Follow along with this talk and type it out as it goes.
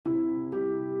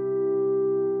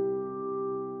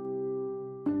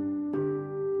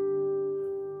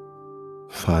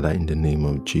Father, in the name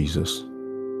of Jesus,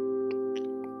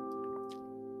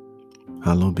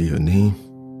 hallowed be your name.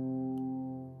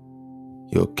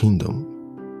 Your kingdom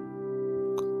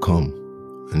come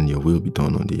and your will be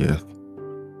done on the earth.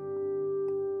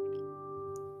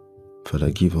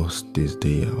 Father, give us this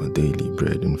day our daily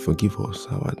bread and forgive us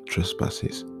our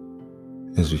trespasses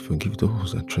as we forgive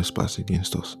those that trespass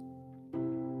against us.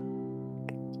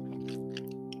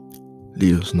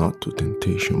 Lead us not to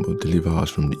temptation, but deliver us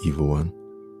from the evil one.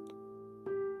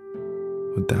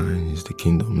 For thine is the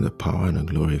kingdom, the power, and the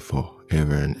glory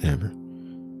forever and ever.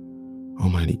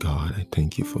 Almighty God, I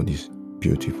thank you for this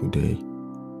beautiful day.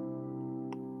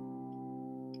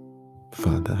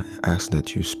 Father, I ask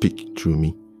that you speak through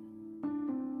me.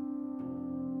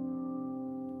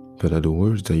 Father, the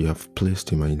words that you have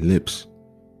placed in my lips,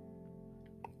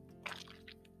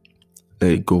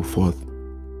 let it go forth.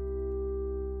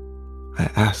 I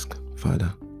ask,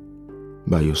 Father,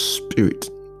 by your Spirit,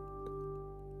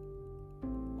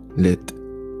 let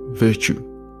virtue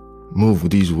move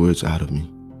these words out of me.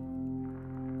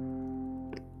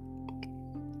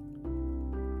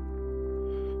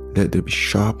 Let them be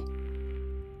sharp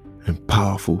and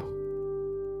powerful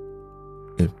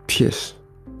and pierce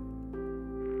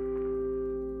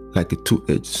like a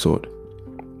two-edged sword.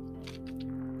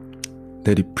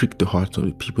 Let it prick the hearts of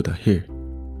the people that hear.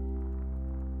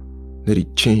 Let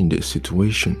it change their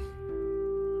situation.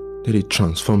 Let it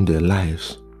transform their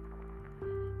lives.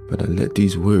 But let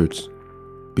these words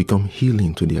become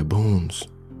healing to their bones.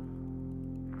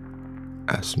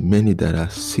 As many that are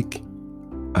sick,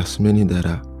 as many that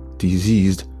are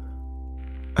diseased,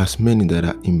 as many that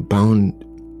are in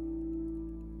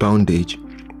bondage,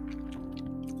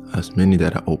 as many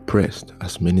that are oppressed,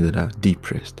 as many that are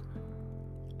depressed,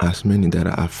 as many that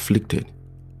are afflicted,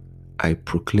 I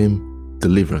proclaim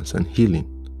deliverance and healing.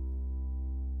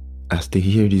 As they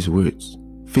hear these words,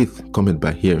 faith cometh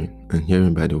by hearing, and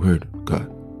hearing by the word of God.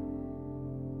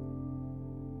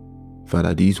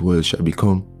 Father, these words shall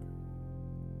become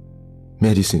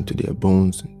medicine to their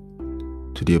bones,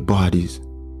 to their bodies.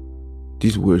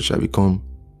 These words shall become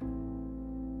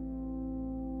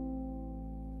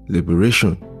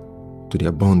liberation to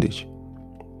their bondage.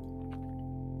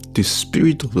 The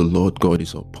Spirit of the Lord God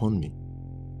is upon me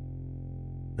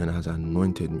and has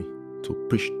anointed me to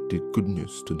preach the good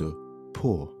news to the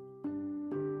poor.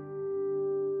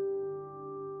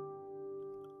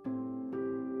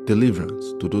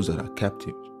 Deliverance to those that are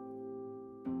captive.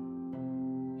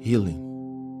 Healing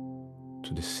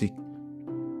to the sick.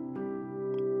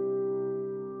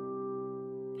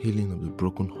 Healing of the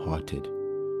brokenhearted.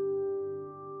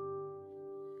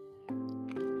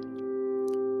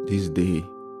 This day,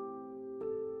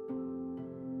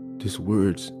 these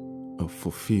words are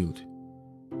fulfilled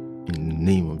in the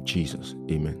name of Jesus.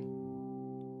 Amen.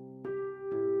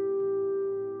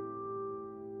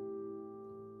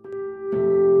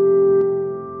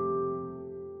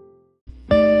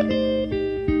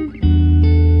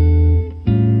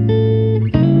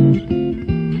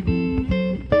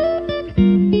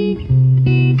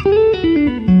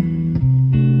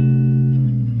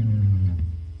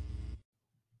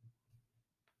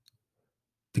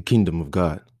 The kingdom of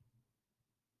God.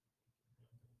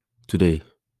 Today,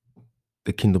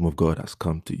 the kingdom of God has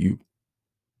come to you.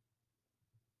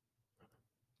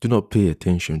 Do not pay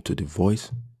attention to the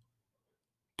voice.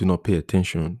 Do not pay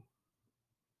attention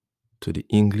to the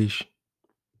English,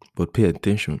 but pay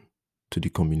attention to the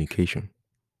communication.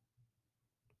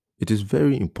 It is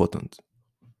very important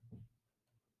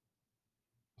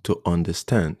to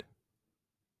understand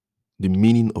the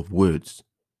meaning of words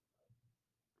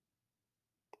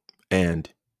and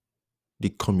the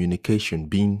communication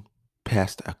being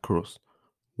passed across,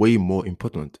 way more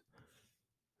important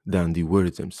than the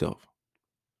words themselves.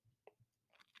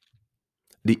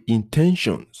 The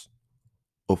intentions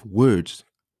of words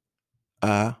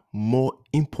are more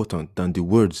important than the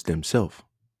words themselves.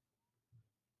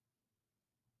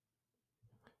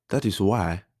 That is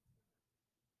why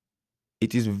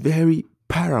it is very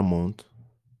paramount.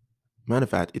 Matter of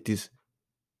fact, it is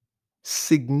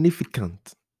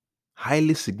significant,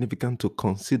 highly significant to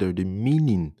consider the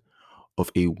meaning of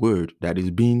a word that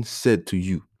is being said to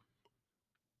you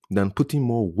than putting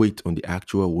more weight on the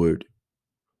actual word.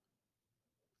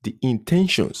 The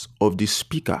intentions of the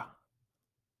speaker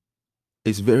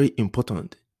is very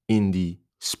important in the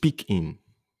speaking.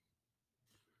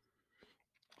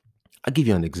 I'll give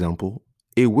you an example.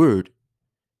 A word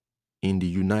in the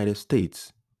United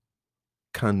States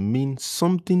can mean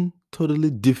something totally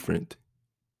different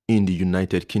in the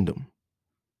United Kingdom.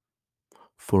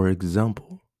 For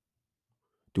example,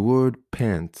 the word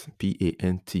pants,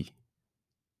 P-A-N-T-S,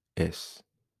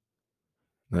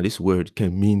 Now, this word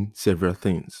can mean several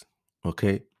things,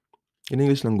 okay? In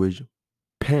English language,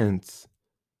 pants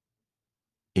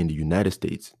in the United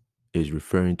States is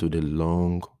referring to the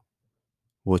long,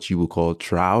 what you would call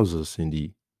trousers in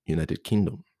the United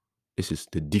Kingdom. This is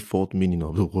the default meaning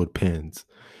of the word pants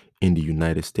in the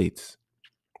United States.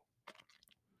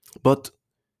 But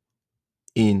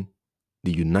in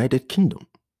the United Kingdom,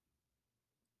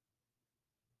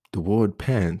 the word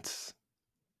pants,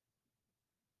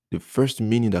 the first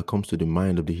meaning that comes to the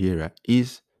mind of the hearer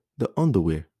is the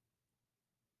underwear.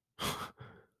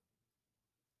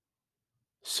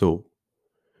 So,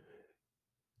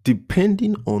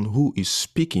 depending on who is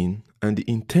speaking and the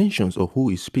intentions of who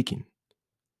is speaking,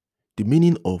 the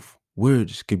meaning of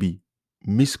words can be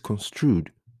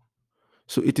misconstrued.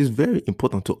 So, it is very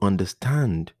important to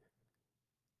understand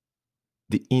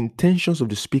the intentions of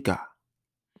the speaker.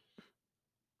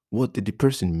 What did the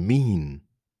person mean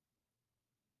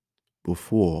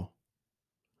before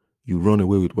you run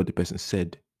away with what the person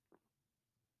said?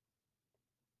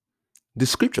 The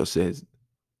scripture says,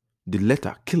 the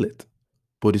letter killeth,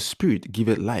 but the spirit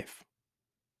giveth life.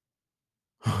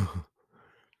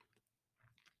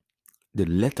 The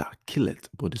letter killeth,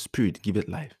 but the spirit giveth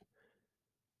life.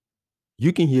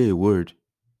 You can hear a word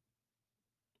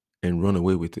and run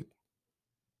away with it.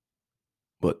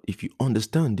 But if you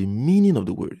understand the meaning of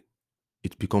the word,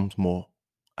 it becomes more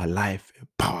alive and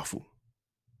powerful.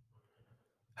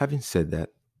 Having said that,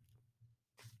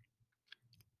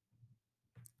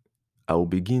 I will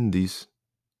begin this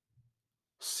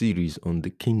series on the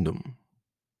kingdom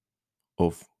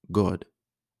of God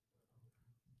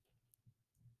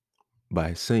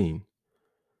by saying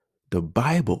the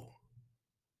Bible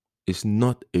is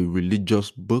not a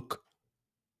religious book.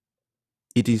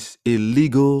 It is a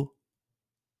legal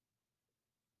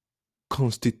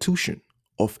constitution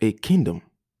of a kingdom.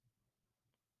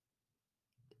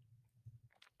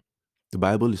 The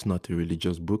Bible is not a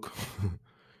religious book.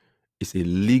 It's a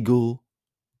legal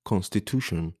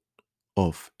constitution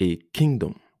of a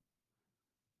kingdom.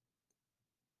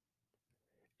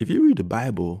 If you read the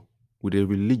Bible with a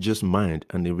religious mind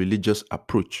and a religious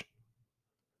approach,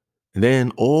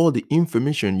 then all the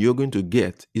information you're going to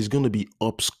get is going to be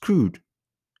obscured,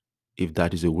 if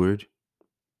that is a word.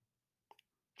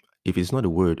 If it's not a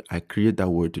word, I create that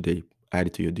word today, add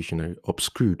it to your dictionary.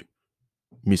 Obscured,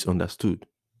 misunderstood.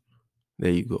 There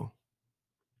you go.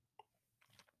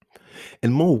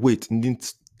 And more weight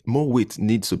needs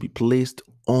to be placed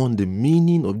on the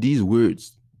meaning of these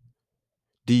words,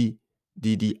 the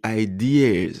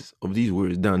ideas of these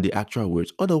words than the actual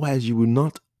words. Otherwise, you will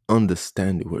not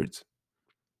understand the words.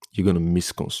 You're going to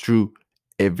misconstrue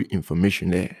every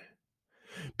information there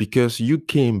because you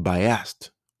came biased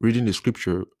reading the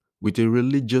scripture with a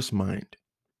religious mind.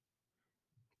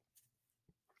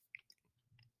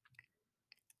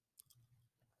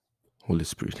 Holy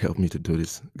Spirit, help me to do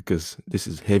this because this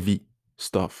is heavy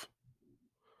stuff.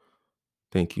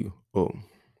 Thank you. Oh,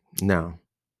 now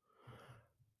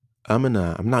I'm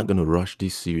not gonna rush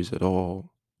this series at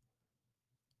all.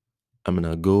 I'm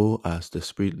gonna go as the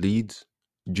Spirit leads.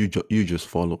 You just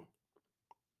follow.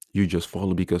 You just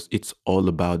follow because it's all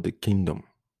about the kingdom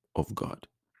of God.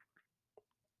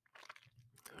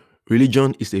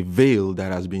 Religion is a veil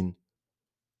that has been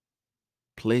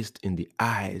placed in the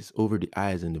eyes, over the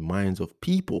eyes and the minds of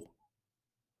people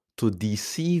to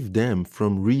deceive them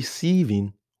from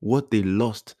receiving what they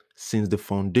lost since the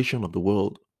foundation of the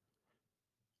world.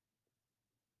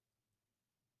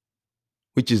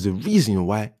 Which is the reason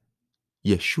why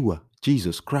Yeshua,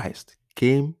 Jesus Christ,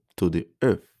 came to the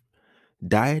earth,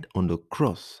 died on the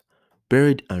cross,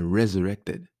 buried and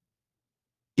resurrected.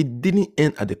 It didn't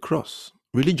end at the cross.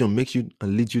 Religion makes you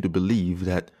and leads you to believe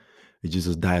that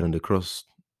Jesus died on the cross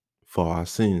for our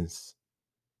sins,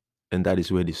 and that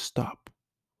is where they stop.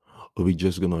 Or we're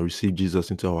just gonna receive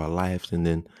Jesus into our lives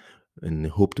and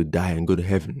hope to die and go to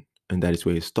heaven, and that is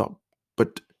where it stops.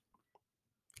 But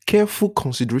careful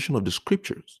consideration of the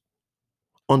scriptures,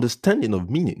 understanding of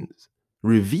meanings,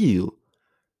 reveal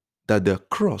that the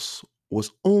cross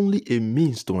was only a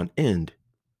means to an end.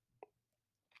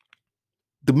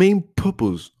 The main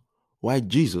purpose why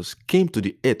Jesus came to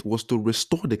the earth was to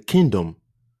restore the kingdom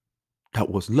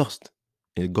that was lost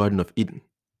in the Garden of Eden.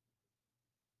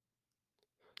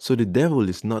 So the devil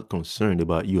is not concerned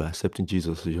about you accepting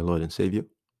Jesus as your Lord and Savior.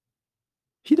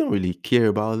 He don't really care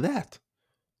about that.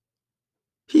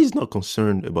 He's not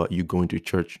concerned about you going to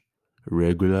church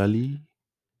regularly,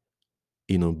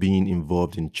 being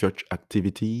involved in church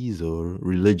activities or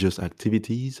religious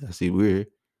activities, as it were.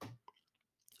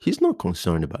 He's not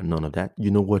concerned about none of that.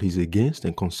 You know what he's against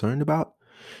and concerned about?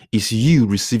 Is you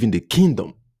receiving the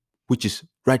kingdom, which is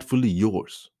rightfully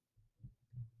yours.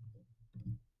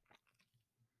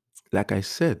 Like I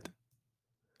said,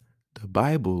 the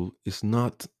Bible is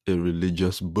not a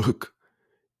religious book.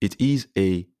 It is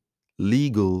a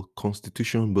legal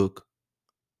constitution book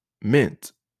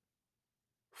meant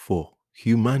for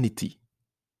humanity.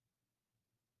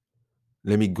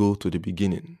 Let me go to the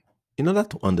beginning. In order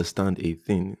to understand a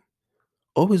thing,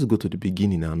 always go to the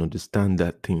beginning and understand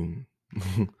that thing.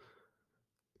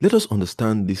 Let us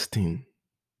understand this thing.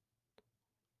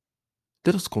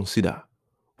 Let us consider,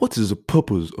 what is the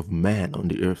purpose of man on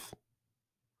the earth?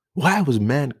 Why was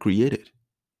man created?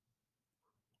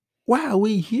 Why are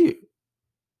we here?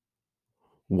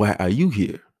 Why are you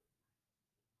here?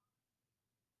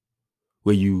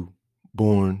 Were you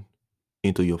born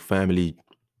into your family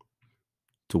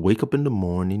to wake up in the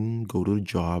morning, go to the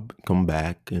job, come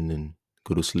back, and then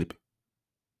go to sleep?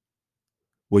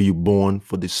 Were you born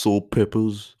for the sole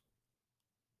purpose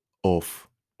of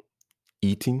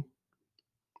eating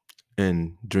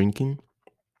and drinking,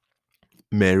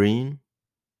 marrying?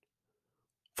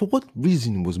 For what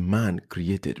reason was man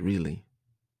created, really?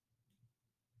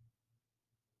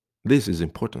 This is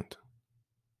important.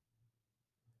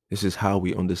 This is how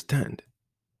we understand.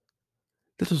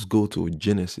 Let us go to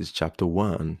Genesis chapter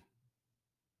 1,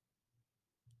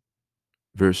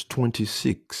 verse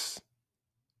 26.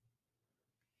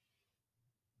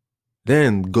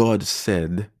 Then God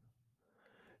said,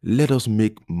 "Let us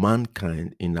make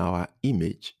mankind in our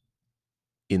image,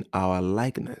 in our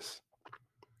likeness,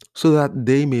 so that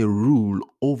they may rule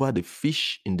over the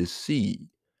fish in the sea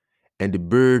and the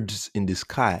birds in the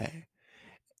sky,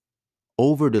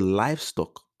 over the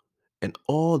livestock and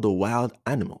all the wild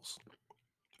animals,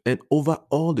 and over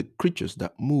all the creatures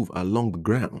that move along the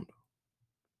ground."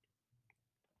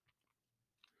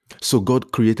 So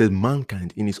God created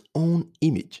mankind in his own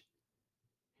image.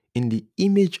 In the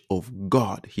image of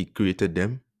God, he created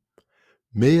them.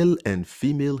 Male and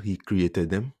female, he created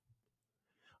them.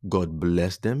 God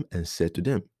blessed them and said to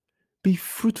them, "Be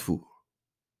fruitful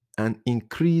and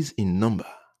increase in number.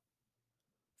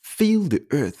 Fill the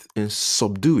earth and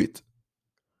subdue it.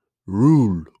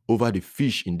 Rule over the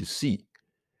fish in the sea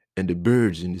and the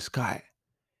birds in the sky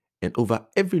and over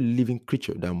every living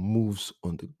creature that moves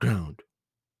on the ground."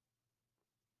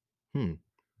 Hmm.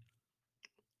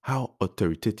 How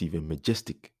authoritative and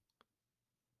majestic.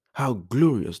 How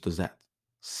glorious does that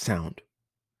sound?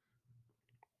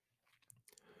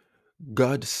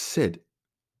 God said,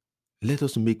 "Let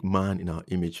us make man in our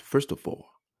image." First of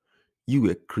all, you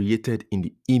were created in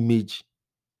the image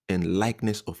and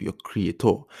likeness of your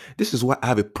creator. This is why I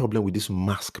have a problem with this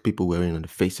mask people wearing on the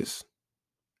faces.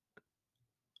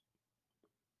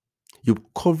 You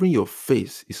covering your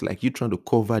face is like you trying to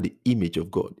cover the image of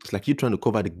God. It's like you trying to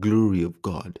cover the glory of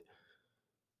God.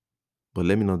 But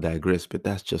let me not digress, but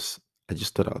I just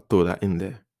thought I'd throw that in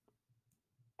there.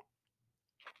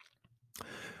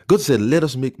 God said, "Let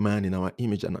us make man in our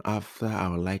image and after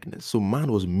our likeness." So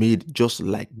man was made just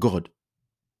like God.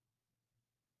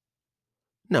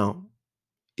 Now,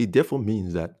 it therefore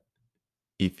means that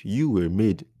if you were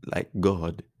made like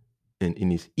God and in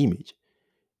his image,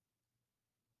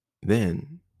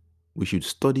 then we should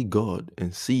study God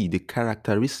and see the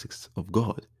characteristics of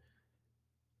God.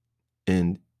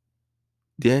 And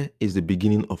there is the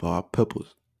beginning of our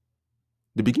purpose.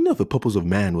 The beginning of the purpose of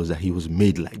man was that he was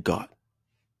made like God.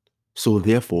 So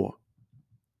therefore,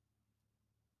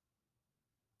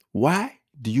 why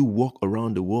do you walk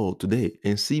around the world today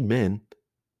and see men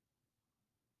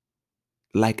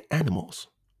like animals?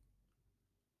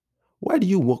 Why do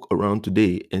you walk around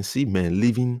today and see men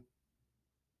living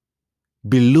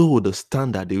below the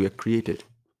standard they were created?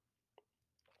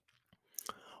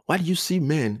 Why do you see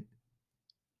men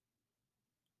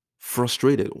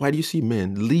frustrated? Why do you see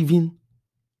men living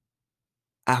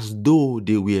as though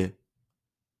they were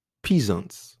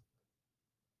peasants?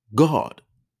 God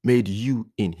made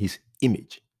you in his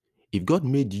image. If God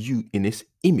made you in his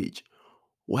image,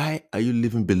 why are you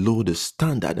living below the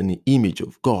standard and the image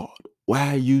of God?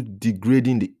 Why are you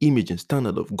degrading the image and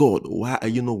standard of God? Why are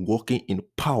you not walking in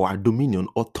power, dominion,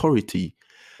 authority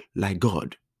like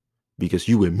God? Because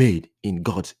you were made in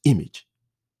God's image.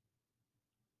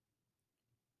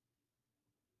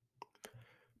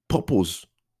 Purpose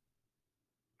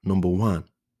number one,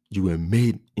 you were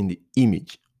made in the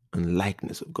image and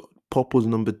likeness of God. Purpose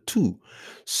number two,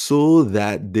 so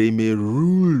that they may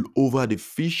rule over the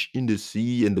fish in the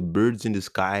sea and the birds in the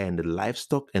sky and the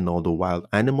livestock and all the wild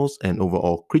animals and over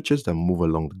all creatures that move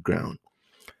along the ground.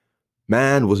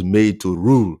 Man was made to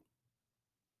rule.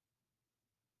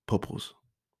 Purpose.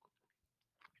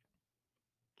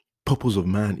 Purpose of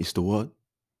man is to what?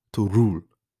 To rule.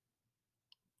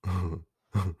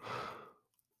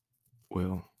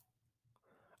 Well,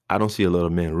 I don't see a lot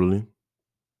of men ruling.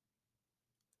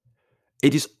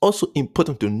 It is also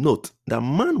important to note that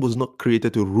man was not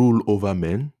created to rule over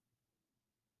men,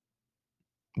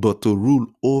 but to rule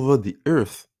over the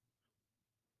earth.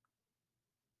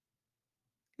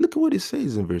 Look at what it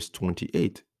says in verse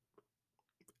 28.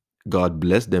 God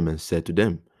blessed them and said to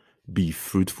them, "Be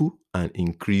fruitful and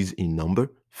increase in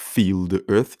number, fill the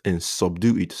earth and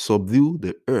subdue it." Subdue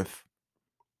the earth.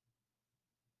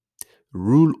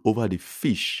 Rule over the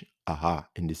fish,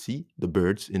 in the sea, the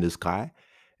birds in the sky,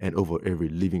 and over every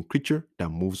living creature that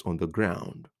moves on the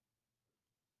ground.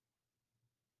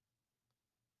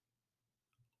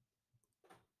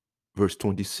 Verse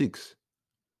 26.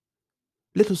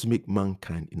 Let us make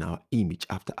mankind in our image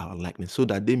after our likeness, so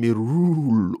that they may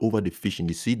rule over the fish in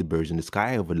the sea, the birds in the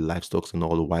sky, over the livestock and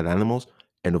all the wild animals,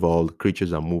 and over all the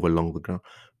creatures that move along the ground.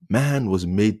 Man was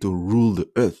made to rule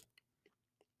the earth.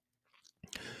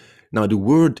 Now, the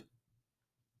word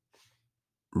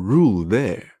rule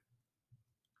there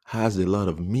has a lot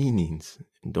of meanings.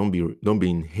 Don't be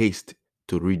in haste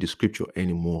to read the scripture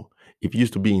anymore. If you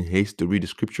used to be in haste to read the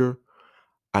scripture,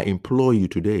 I implore you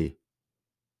today,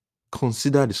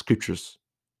 consider the scriptures.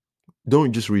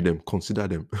 Don't just read them, consider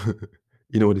them.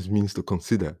 You know what it means to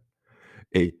consider?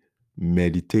 Hey,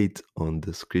 meditate on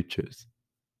the scriptures.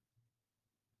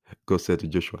 God said to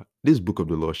Joshua, "This book of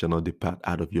the law shall not depart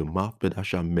out of your mouth, but thou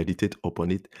shalt meditate upon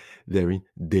it therein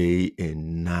day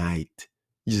and night."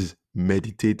 Just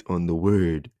meditate on the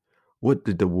word. What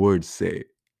did the word say?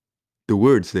 The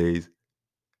word says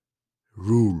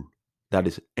rule. That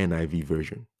is NIV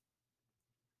version.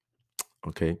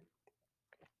 Okay.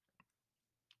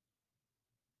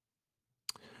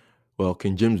 Well,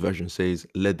 King James version says,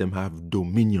 "Let them have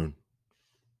dominion."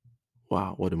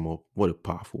 Wow, what a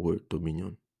powerful word,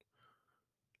 dominion.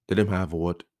 Let them have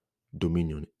what?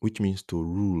 Dominion, which means to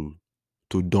rule,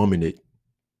 to dominate,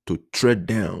 to tread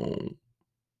down.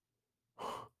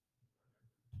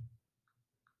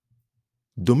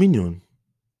 Dominion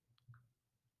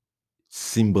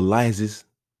symbolizes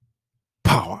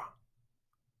power.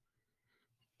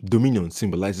 Dominion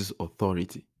symbolizes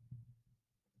authority.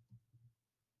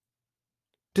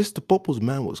 This is the purpose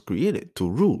man was created, to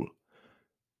rule.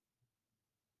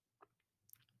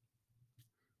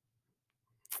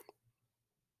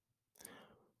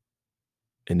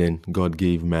 And then God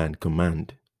gave man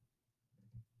command.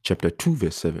 Chapter 2,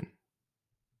 verse 7.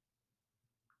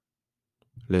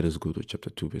 Let us go to chapter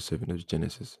 2, verse 7 of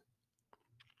Genesis.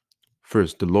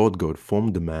 First, the Lord God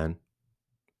formed the man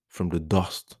from the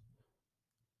dust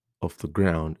of the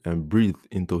ground and breathed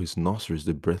into his nostrils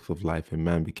the breath of life, and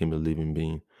man became a living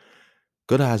being.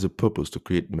 God has a purpose to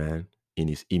create man in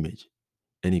his image,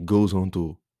 and he goes on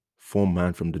to form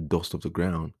man from the dust of the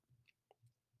ground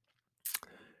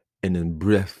and then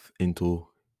breathe into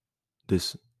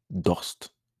this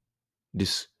dust,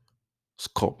 this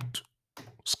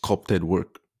sculpted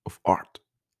work of art,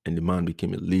 and the man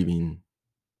became a living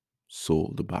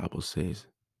soul, the Bible says.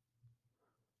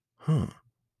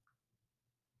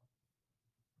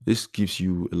 This gives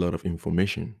you a lot of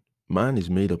information. Man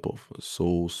is made up of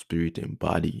soul, spirit, and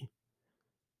body.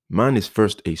 Man is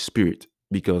first a spirit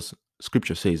because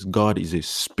scripture says God is a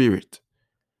spirit.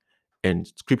 And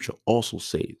scripture also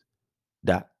says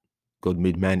that God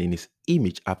made man in his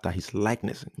image after his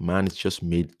likeness. Man is just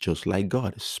made just like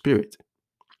God, a spirit.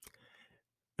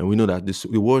 And we know that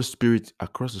the word spirit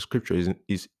across the scripture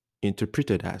is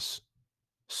interpreted as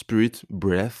spirit,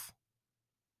 breath,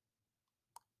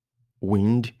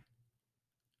 wind.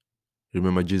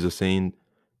 Remember Jesus saying,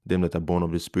 "Them that are born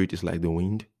of the spirit is like the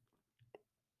wind."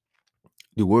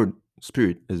 The word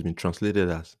spirit has been translated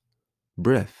as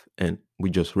breath. And we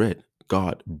just read,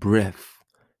 God breath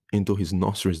into his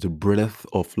nostrils, the breath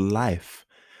of life.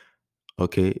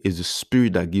 Okay, is the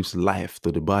spirit that gives life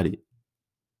to the body.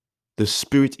 The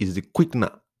spirit is the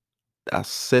quickener that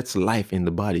sets life in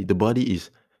the body. The body is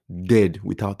dead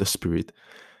without the spirit.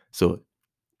 So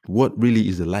what really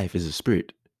is the life is the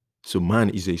spirit. So man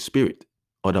is a spirit.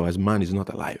 Otherwise, man is not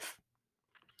alive.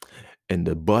 And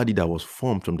the body that was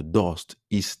formed from the dust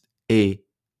is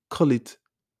call it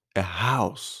a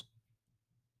house,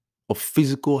 a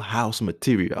physical house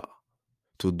material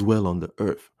to dwell on the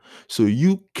earth. So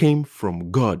you came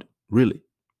from God, really.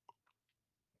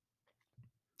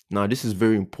 Now, this is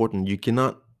very important. You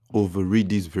cannot overread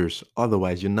this verse.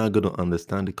 Otherwise, you're not going to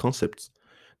understand the concepts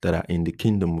that are in the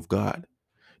kingdom of God.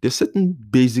 There's certain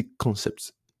basic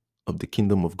concepts of the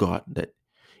kingdom of God that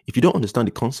if you don't understand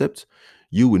the concepts,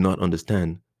 you will not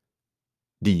understand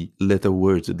the letter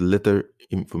words, the letter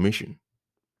information.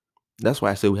 That's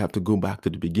why I say we have to go back to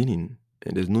the beginning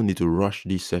And there's no need to rush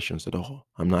these sessions at all.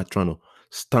 I'm not trying to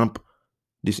stamp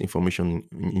this information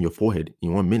in your forehead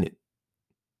in 1 minute,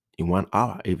 in 1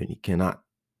 hour, even. It cannot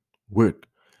work.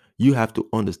 You have to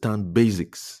understand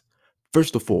basics.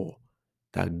 First of all,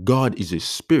 that God is a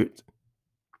spirit.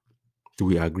 Do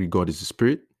we agree God is a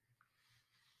spirit?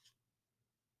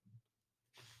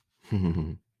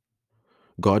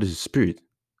 God is a spirit,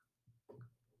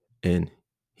 and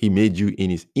he made you in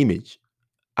his image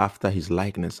after his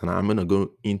likeness. And I'm going to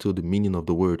go into the meaning of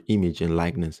the word image and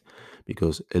likeness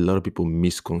because a lot of people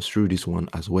misconstrue this one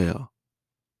as well.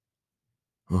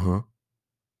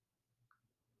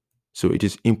 So it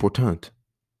is important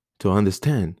to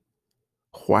understand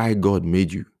why God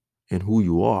made you and who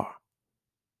you are.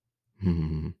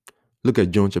 Look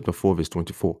at John chapter 4, verse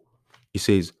 24. It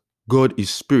says, God is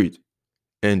spirit,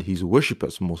 and his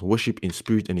worshippers must worship in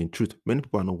spirit and in truth. Many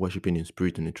people are not worshiping in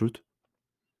spirit and in truth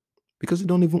because they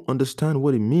don't even understand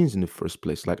what it means in the first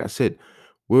place. Like I said,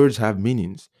 words have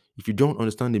meanings. If you don't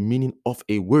understand the meaning of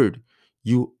a word,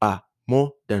 you are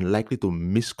more than likely to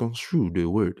misconstrue the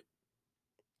word.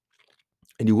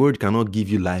 And the word cannot give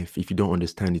you life if you don't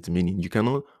understand its meaning. You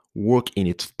cannot work in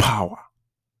its power.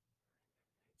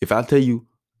 If I tell you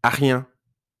rien,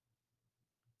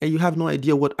 and you have no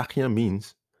idea what rien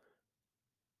means,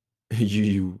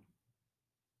 you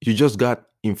just got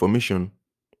information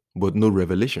but no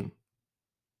revelation.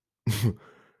 The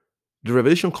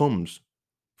revelation comes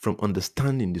from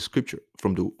understanding the scripture,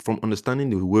 from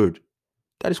understanding the word.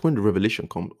 That is when the revelation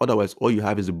comes. Otherwise, all you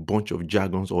have is a bunch of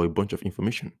jargons or a bunch of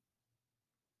information.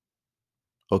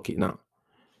 Okay, now,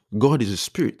 God is a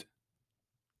spirit.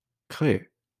 Clear.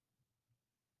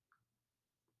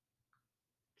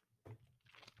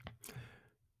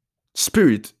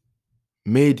 Spirit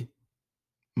made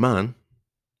man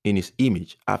in his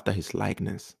image after his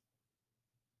likeness,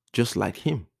 just like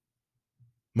him.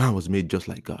 Man was made just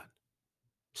like God.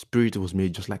 Spirit was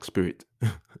made just like spirit.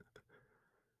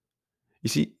 You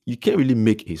see, you can't really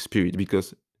make a spirit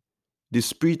because the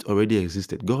spirit already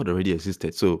existed. God already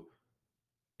existed. So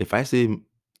if I say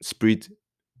spirit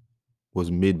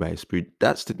was made by a spirit,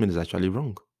 that statement is actually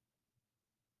wrong.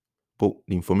 But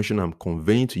the information I'm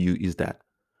conveying to you is that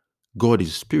God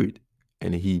is spirit,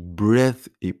 and he breathed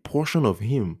a portion of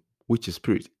him, which is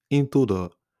spirit, into the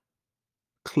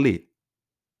clay,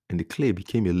 and the clay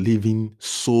became a living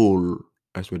soul.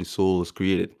 That's where the soul was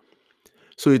created.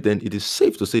 So then it is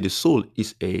safe to say the soul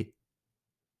is a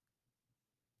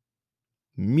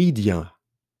media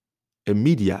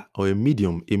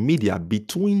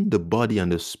between the body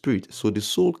and the spirit. So the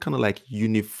soul kind of like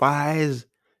unifies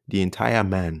the entire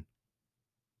man.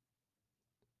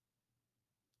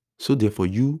 So therefore,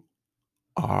 you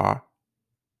are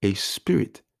a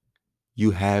spirit.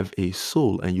 You have a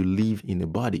soul and you live in a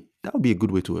body. That would be a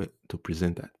good way to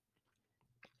present that.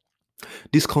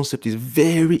 This concept is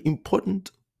very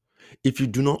important. If you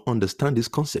do not understand this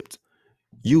concept,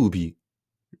 you will be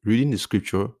reading the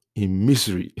scripture in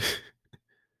misery.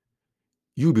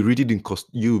 You'll be reading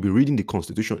the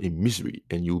Constitution in misery,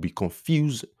 and you'll be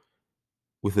confused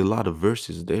with a lot of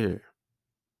verses there,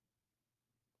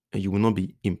 and you will not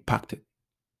be impacted.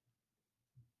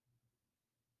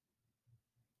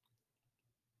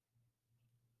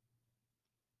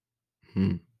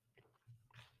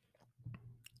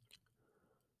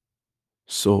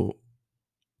 So,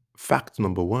 fact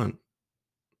number 1,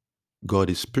 God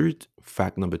is spirit.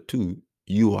 Fact number 2,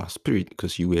 you are spirit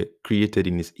because you were created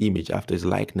in his image after his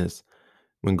likeness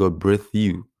when God breathed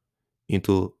you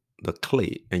into the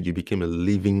clay and you became a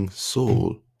living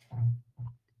soul.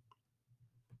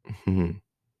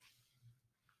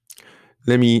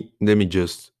 Let me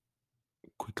just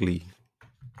quickly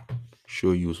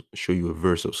show you a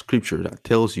verse of scripture that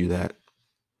tells you that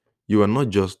you are not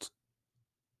just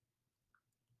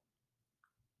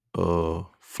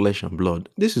flesh and blood.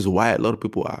 This is why a lot of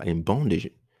people are in bondage.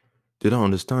 They don't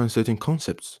understand certain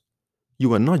concepts.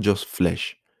 You are not just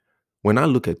flesh. When I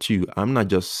look at you, I'm not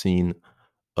just seeing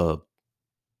a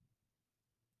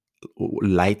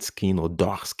light skin or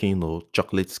dark skin or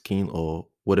chocolate skin or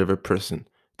whatever person.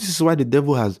 This is why the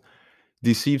devil has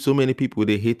deceived so many people.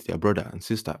 They hate their brother and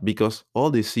sister because all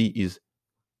they see is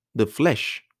the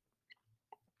flesh.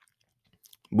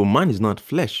 But man is not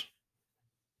flesh.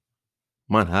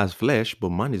 Man has flesh, but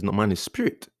man is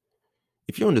spirit.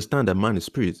 If you understand that man is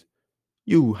spirit,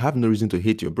 you have no reason to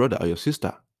hate your brother or your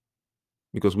sister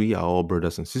because we are all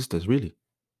brothers and sisters, really.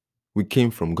 We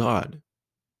came from God.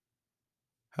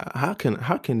 How can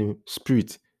a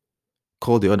spirit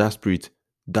call the other spirit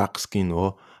dark skin,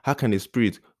 or how can a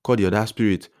spirit call the other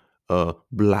spirit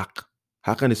black?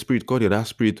 How can a spirit call the other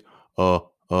spirit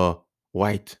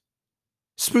white?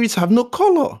 Spirits have no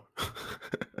color.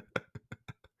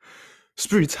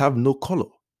 Spirits have no color.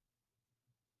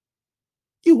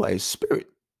 You are a spirit.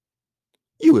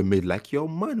 You were made like your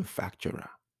manufacturer.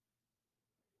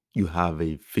 You have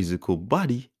a physical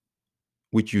body,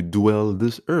 which you dwell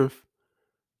this earth,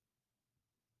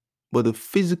 but the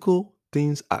physical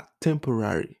things are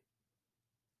temporary.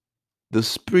 The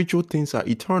spiritual things are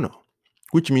eternal,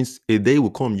 which means a day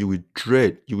will come, you will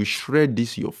shred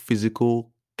this, your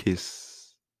physical case,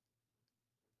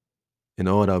 and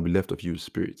all that will be left of you is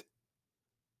spirit.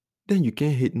 Then you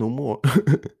can't hate no more.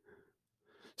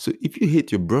 So if you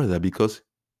hate your brother because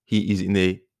he is in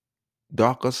a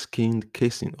darker skinned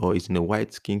casing or is in a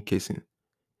white skin casing,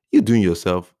 you're doing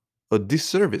yourself a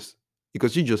disservice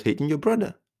because you're just hating your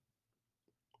brother.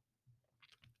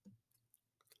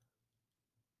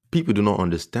 People do not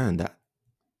understand that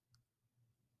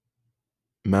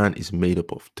man is made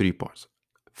up of three parts.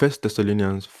 1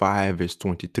 Thessalonians 5 verse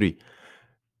 23.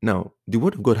 Now, the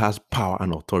word of God has power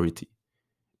and authority.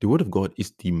 The word of God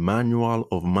is the manual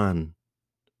of man.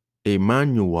 A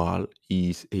manual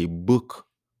is a book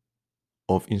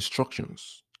of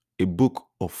instructions, a book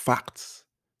of facts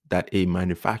that a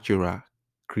manufacturer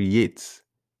creates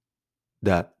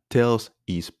that tells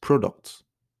his product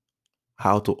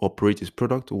how to operate his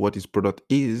product, what his product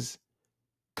is,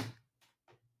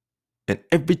 and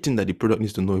everything that the product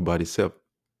needs to know about itself.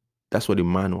 That's what the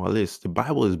manual is. The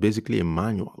Bible is basically a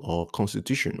manual or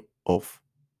constitution of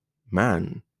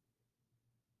man.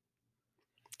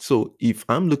 So if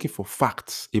I'm looking for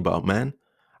facts about man,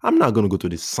 I'm not going to go to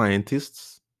the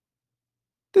scientists.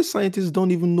 The scientists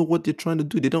don't even know what they're trying to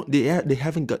do. They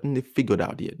haven't gotten it figured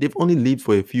out yet. They've only lived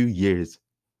for a few years.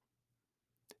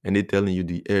 And they're telling you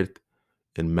the earth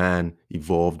and man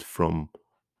evolved from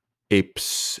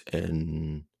apes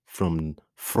and from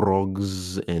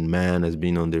frogs, and man has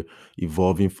been on there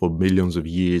evolving for millions of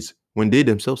years when they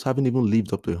themselves haven't even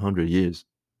lived up to 100 years.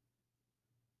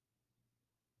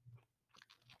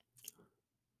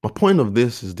 My point of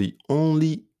this is the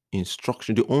only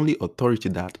instruction, the only authority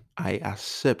that I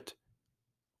accept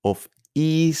of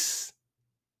is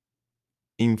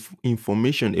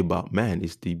information about man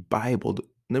is the Bible.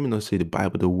 Let me not say the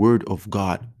Bible, the Word of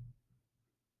God.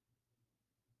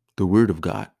 The Word of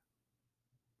God.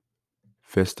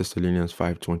 1 Thessalonians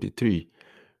 5:23.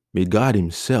 May God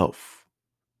himself,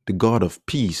 the God of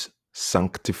peace,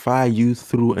 sanctify you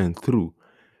through and through.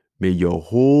 May your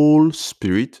whole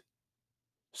spirit,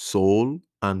 soul,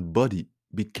 and body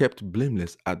be kept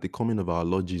blameless at the coming of our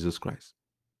Lord Jesus Christ.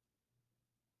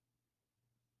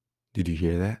 Did you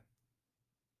hear that?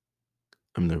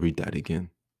 I'm going to read that again.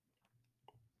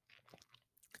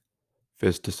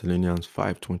 1 Thessalonians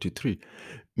 5:23.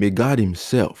 May God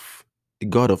himself, the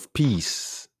God of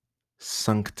peace,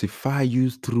 sanctify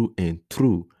you through and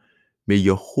through. May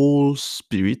your whole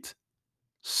spirit,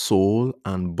 soul,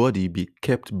 and body be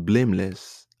kept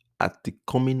blameless at the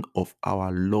coming of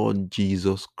our Lord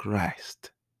Jesus Christ.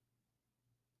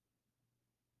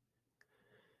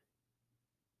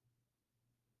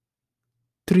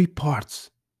 Three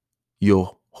parts: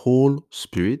 your whole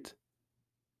spirit,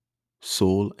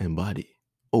 soul, and body.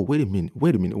 Oh, wait a minute.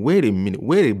 Wait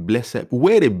a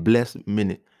blessed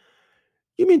minute.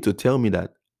 You mean to tell me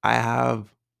that I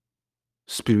have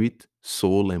spirit,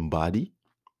 soul, and body?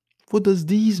 What does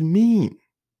these mean?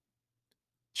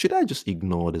 Should I just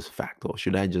ignore this fact, or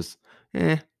should I just,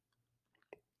 How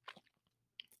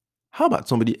about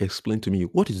somebody explain to me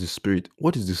what is the spirit,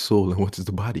 what is the soul, and what is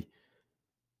the body?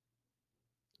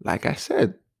 Like I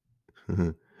said,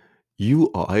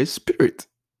 you are a spirit.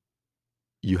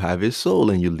 You have a soul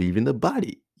and you live in the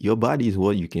body. Your body is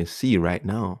what you can see right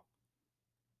now.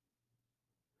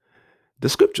 The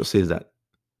scripture says that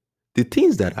the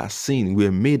things that are seen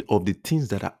were made of the things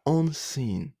that are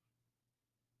unseen.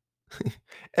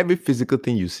 Every physical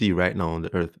thing you see right now on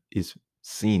the earth is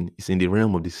seen. It's in the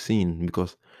realm of the seen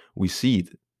because we see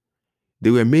it. They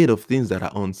were made of things that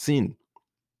are unseen.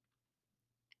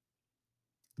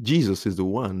 Jesus is the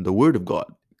one, the Word of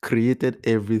God, created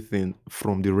everything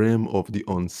from the realm of the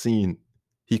unseen.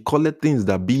 He called things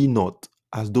that be not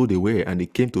as though they were, and they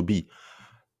came to be.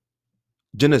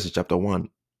 Genesis chapter 1.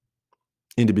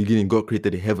 In the beginning, God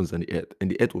created the heavens and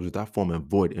the earth was without form and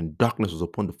void, and darkness was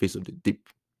upon the face of the deep.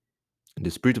 And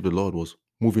the Spirit of the Lord was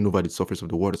moving over the surface of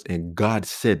the waters, and God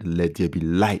said, "Let there be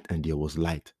light," and there was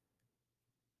light.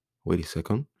 Wait a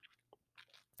second.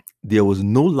 There was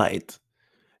no light,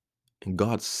 and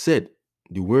God said,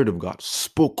 the Word of God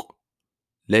spoke,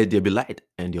 "Let there be light,"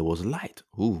 and there was light.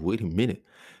 Ooh, wait a minute.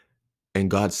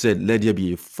 And God said, "Let there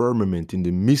be a firmament in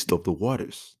the midst of the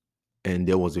waters." And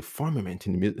there was a firmament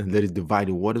in the midst, and let it divide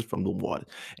the waters from the waters.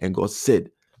 And God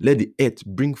said, let the earth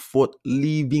bring forth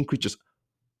living creatures.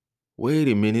 Wait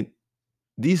a minute.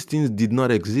 These things did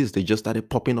not exist. They just started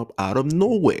popping up out of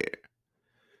nowhere.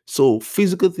 So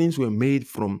physical things were made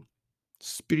from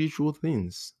spiritual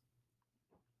things.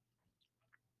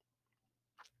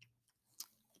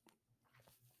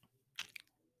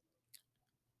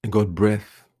 And God breathed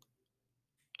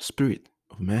spirit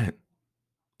of man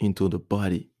into the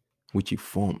body which he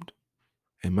formed.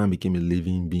 And man became a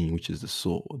living being, which is the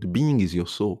soul. The being is your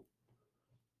soul.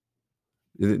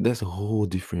 That's a whole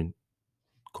different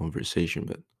conversation,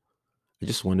 but I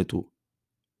just wanted to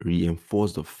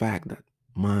reinforce the fact that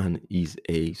man is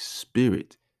a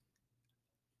spirit,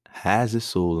 has a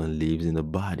soul, and lives in a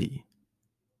body.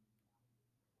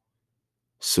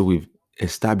 So we've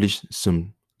established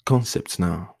some concepts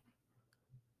now.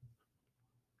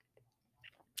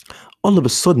 All of a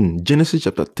sudden, Genesis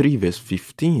chapter 3, verse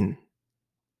 15.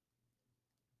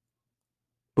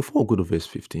 Before I go to verse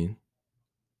 15,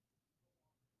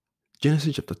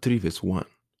 Genesis chapter 3, verse 1.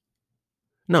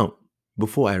 Now,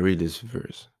 before I read this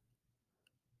verse,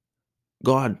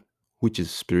 God, which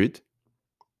is spirit,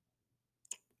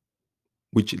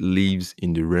 which lives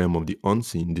in the realm of the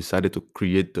unseen, decided to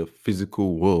create the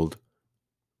physical world,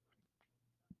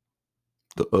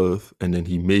 the earth, and then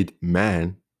he made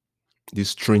man, this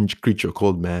strange creature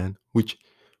called man, which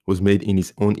was made in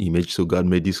his own image. So God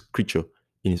made this creature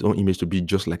in his own image to be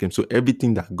just like him. So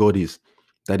everything that God is,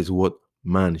 that is what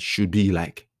man should be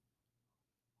like.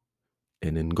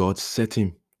 And then God set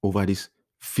him over this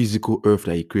physical earth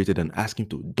that he created and asked him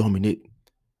to dominate,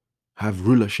 have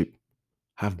rulership,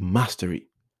 have mastery,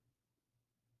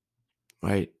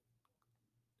 right?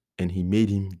 And he made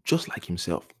him just like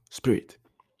himself, spirit,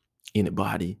 in a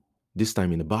body, this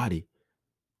time in a body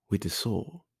with a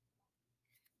soul.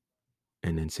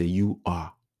 And then say, you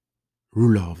are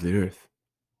ruler of the earth.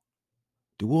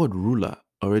 The word ruler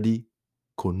already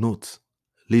connotes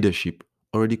leadership,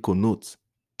 already connotes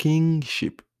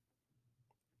kingship.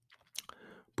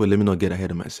 But let me not get ahead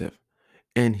of myself.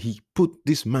 And he put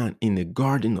this man in a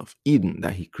garden of Eden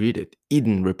that he created,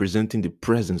 Eden representing the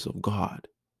presence of God.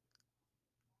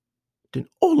 Then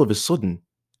all of a sudden,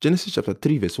 Genesis chapter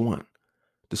 3, verse 1,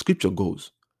 the scripture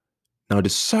goes, now the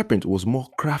serpent was more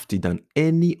crafty than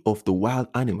any of the wild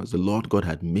animals the Lord God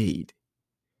had made.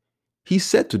 He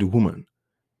said to the woman,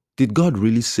 did God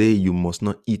really say you must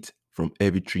not eat from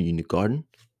every tree in the garden?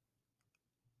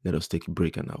 Let us take a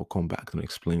break and I'll come back and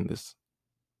explain this.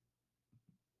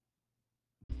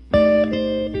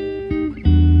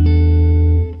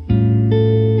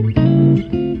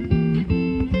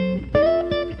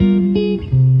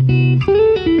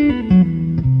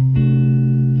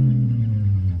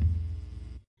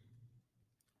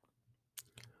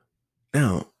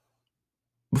 Now,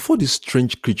 before this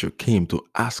strange creature came to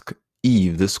ask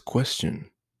Eve this question,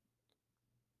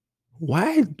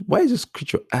 why is this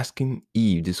creature asking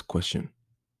Eve this question?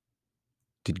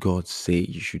 Did God say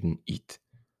you shouldn't eat?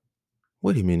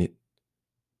 Wait a minute.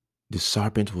 The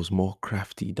serpent was more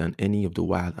crafty than any of the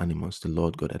wild animals the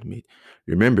Lord God had made.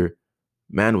 Remember,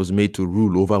 man was made to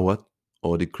rule over what?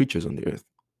 All the creatures on the earth.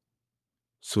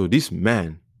 So this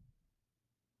man,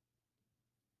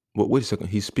 but wait a second,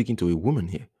 he's speaking to a woman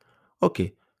here.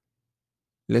 Okay,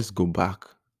 let's go back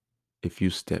a few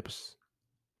steps.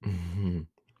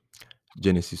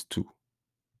 Genesis 2.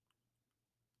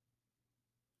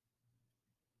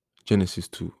 Genesis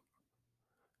 2.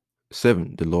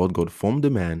 7. The Lord God formed the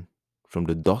man from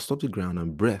the dust of the ground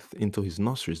and breathed into his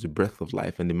nostrils the breath of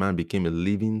life, and the man became a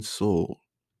living soul.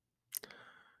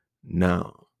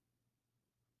 Now,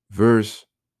 verse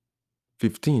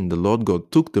 15, the Lord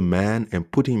God took the man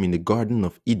and put him in the Garden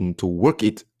of Eden to work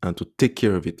it and to take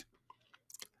care of it.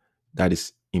 That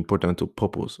is important to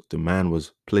purpose. The man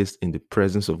was placed in the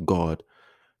presence of God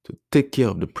to take care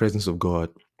of the presence of God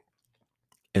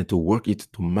and to work it,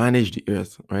 to manage the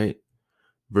earth, right?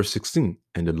 Verse 16,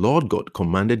 and the Lord God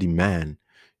commanded the man,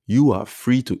 you are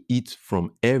free to eat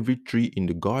from every tree in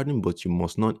the garden, but you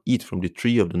must not eat from the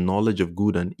tree of the knowledge of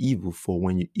good and evil, for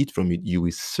when you eat from it, you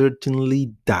will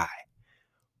certainly die.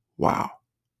 Wow.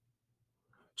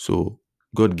 So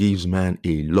God gives man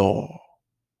a law.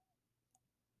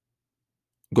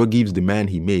 God gives the man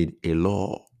he made a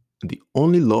law. The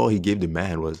only law he gave the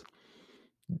man was,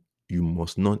 you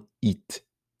must not eat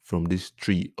from this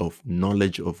tree of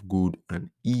knowledge of good and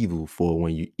evil, for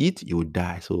when you eat, you will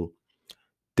die. So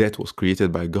death was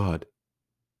created by God.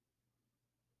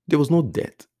 There was no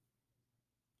death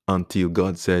until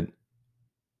God said,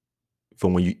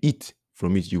 for when you eat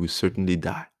from it, you will certainly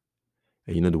die.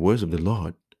 And you know the words of the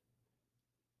Lord.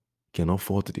 cannot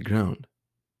fall to the ground.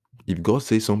 If God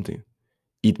says something,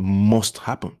 it must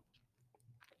happen.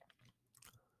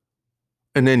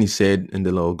 And then he said, and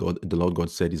the Lord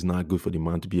God said, it's not good for the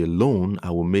man to be alone.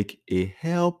 I will make a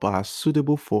helper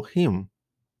suitable for him.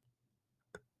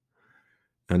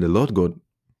 And the Lord God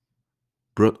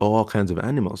brought all kinds of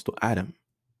animals to Adam,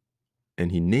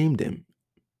 and he named them.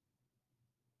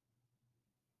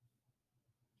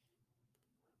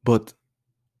 But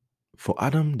for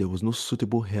Adam, there was no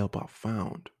suitable helper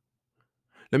found.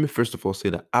 Let me first of all say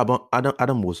that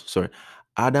Adam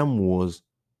was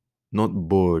not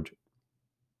bored.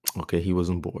 Okay, he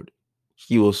wasn't bored.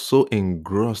 He was so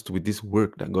engrossed with this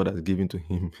work that God has given to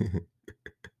him.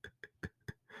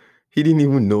 He didn't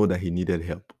even know that he needed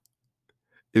help.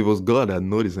 It was God that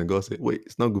noticed, and God said, wait,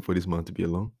 it's not good for this man to be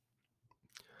alone.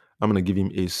 I'm going to give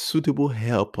him a suitable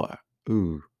helper.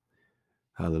 Ooh,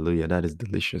 hallelujah. That is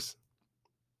delicious.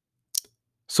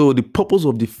 So the purpose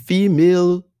of the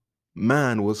female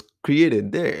man was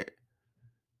created there.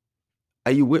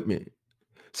 Are you with me?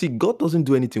 See, God doesn't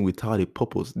do anything without a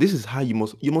purpose. This is how you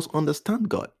must understand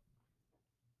God.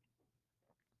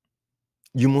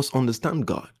 You must understand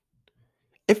God.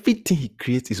 Everything he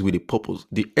creates is with a purpose.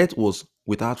 The earth was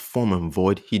without form and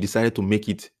void. He decided to make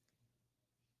it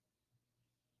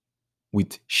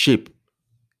with shape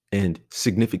and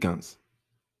significance.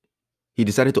 He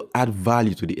decided to add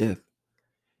value to the earth.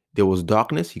 There was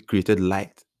darkness, he created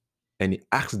light. And he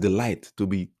asked the light to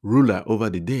be ruler over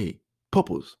the day.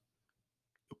 Purpose.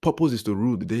 Purpose is to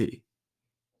rule the day.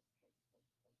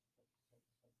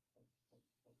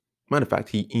 Matter of fact,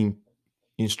 he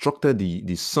instructed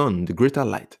the sun, the greater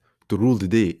light, to rule the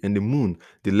day, and the moon,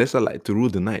 the lesser light, to rule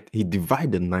the night. He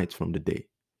divided the night from the day.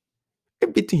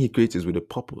 Everything he creates is with a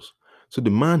purpose. So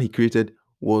the man he created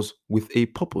was with a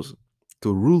purpose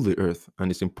to rule the earth.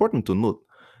 And it's important to note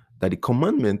that the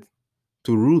commandment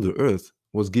to rule the earth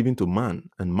was given to man,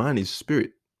 and man is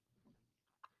spirit.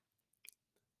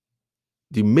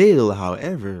 The male,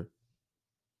 however,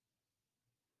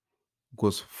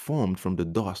 was formed from the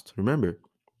dust. Remember?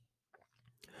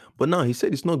 But now he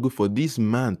said it's not good for this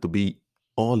man to be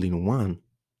all in one,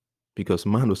 because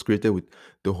man was created with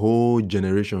the whole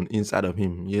generation inside of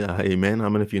him. Yeah, amen. How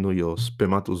many of you know your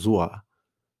spermatozoa?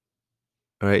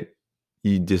 Right?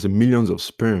 There's millions of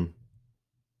sperm,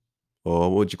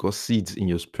 or what you call seeds in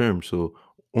your sperm. So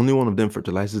only one of them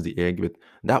fertilizes the egg, but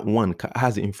that one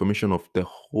has the information of the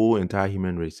whole entire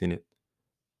human race in it.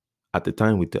 At the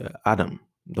time with Adam,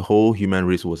 the whole human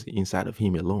race was inside of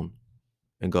him alone.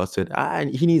 And God said,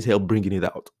 he needs help bringing it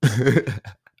out.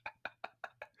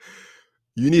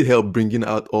 You need help bringing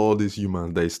out all these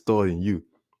humans that is stored in you.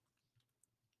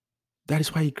 That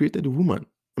is why he created the woman.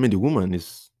 I mean, the woman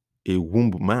is a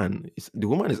womb man. The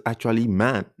woman is actually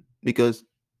man because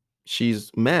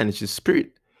she's man, she's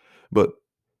spirit. But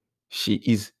she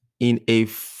is in a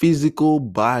physical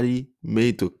body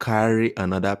made to carry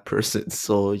another person.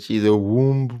 So she's a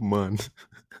womb man.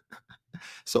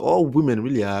 So all women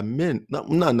really are men. No,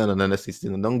 sister.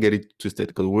 Don't get it twisted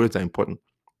because words are important.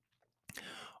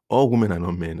 All women are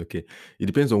not men, okay? It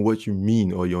depends on what you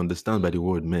mean or you understand by the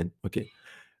word men, okay?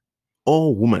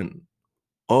 All women,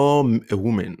 a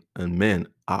woman and men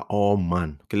are all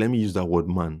man. Okay, let me use that word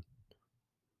man.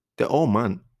 They're all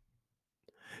man.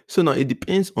 So now it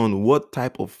depends on what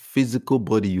type of physical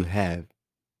body you have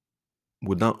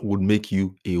would make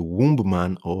you a womb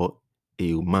man or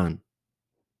a man.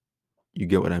 You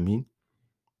get what I mean?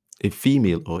 A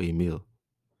female or a male.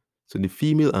 So the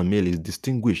female and male is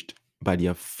distinguished by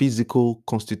their physical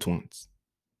constituents.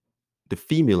 The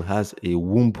female has a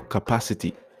womb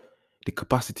capacity, the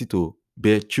capacity to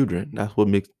bear children. That's what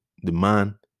makes the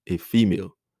man a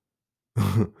female.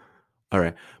 All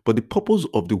right. But the purpose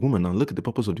of the woman, now look at the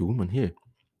purpose of the woman here.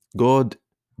 God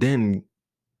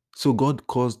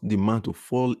caused the man to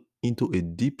fall into a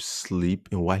deep sleep,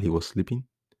 and while he was sleeping,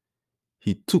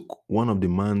 he took one of the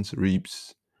man's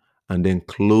ribs and then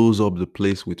closed up the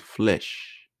place with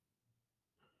flesh.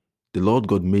 The Lord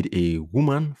God made a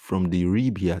woman from the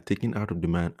rib he had taken out of the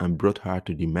man and brought her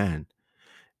to the man.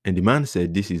 And the man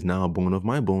said, this is now bone of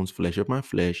my bones, flesh of my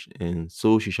flesh, and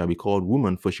so she shall be called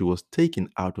woman, for she was taken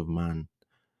out of man.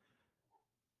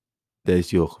 That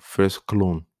is your first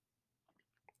clone.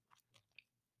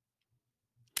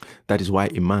 That is why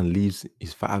a man leaves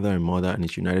his father and mother and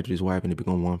is united to his wife and they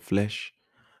become one flesh.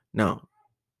 Now,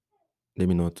 let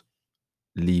me not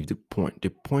leave the point. The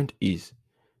point is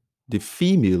the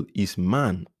female is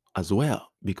man as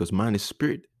well because man is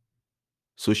spirit.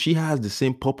 So she has the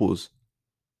same purpose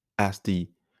as the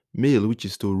male, which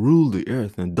is to rule the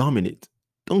earth and dominate.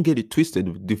 Don't get it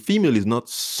twisted. The female is not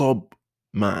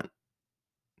sub-man.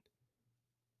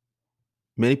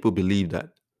 many people believe that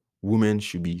women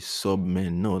should be sub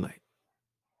men. No, like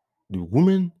the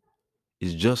woman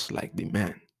is just like the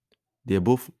man. They're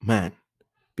both man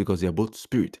because they're both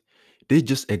spirit. They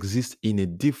just exist in a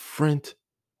different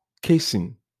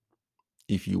casing,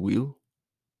 if you will.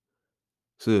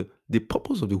 So the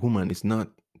purpose of the woman is not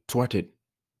thwarted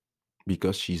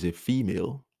because she's a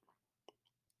female.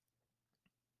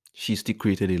 She's still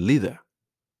created a leader.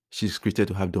 She's created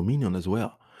to have dominion as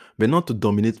well. But not to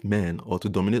dominate men or to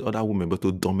dominate other women, but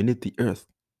to dominate the earth.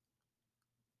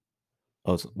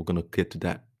 Also, we're going to get to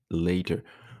that later.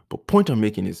 But point I'm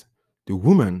making is the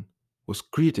woman was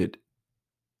created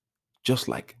just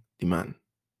like the man.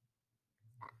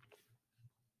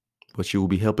 But she will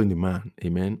be helping the man.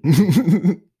 Amen.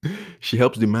 She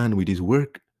helps the man with his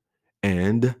work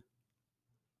and,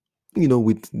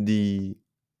 with the,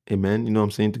 amen, you know what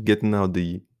I'm saying, to getting out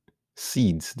the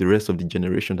seeds, the rest of the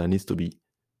generation that needs to be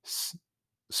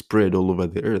spread all over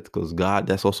the earth, because God,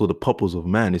 that's also the purpose of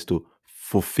man, is to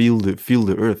fill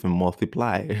the earth and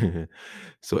multiply.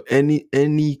 So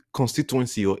any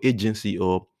constituency or agency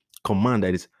or command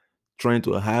that is trying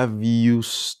to have you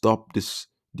stop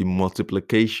the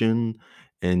multiplication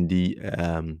and the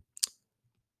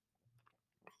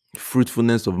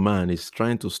fruitfulness of man, is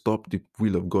trying to stop the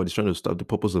will of God, is trying to stop the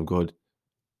purpose of God.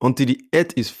 Until the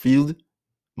earth is filled,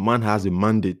 man has a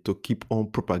mandate to keep on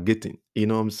propagating. You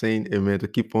know what I'm saying? Amen. To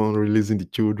keep on releasing the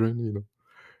children,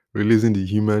 releasing the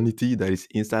humanity that is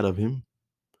inside of him.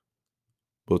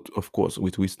 But of course,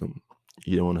 with wisdom,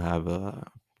 you don't want to have a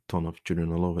ton of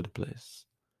children all over the place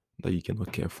that you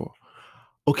cannot care for.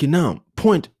 Okay, now,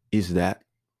 point is that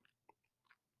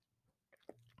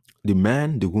the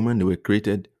man, the woman, they were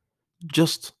created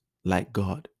just like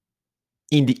God,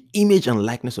 in the image and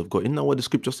likeness of God. Isn't that what the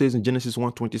scripture says in Genesis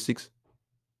 1:26?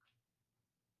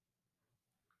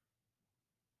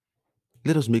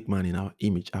 Let us make man in our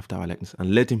image, after our likeness,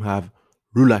 and let him have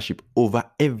rulership over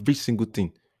every single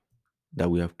thing that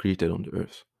we have created on the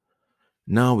earth.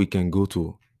 Now we can go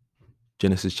to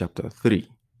Genesis chapter 3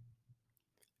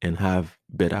 and have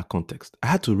better context. I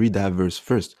had to read that verse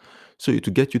first so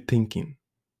to get you thinking.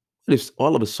 What if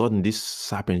all of a sudden this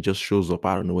serpent just shows up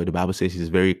out of nowhere? The Bible says he's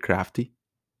very crafty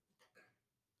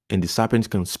and the serpent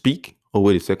can speak. Oh,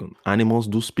 wait a second. Animals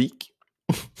do speak.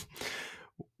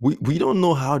 we don't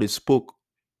know how they spoke.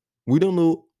 We don't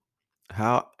know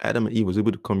how Adam and Eve was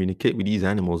able to communicate with these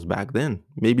animals back then.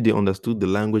 Maybe they understood the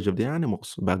language of the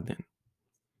animals back then.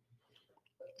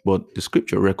 But the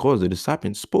scripture records that the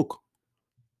serpent spoke.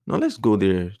 Now let's go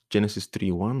there. Genesis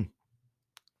 3:1.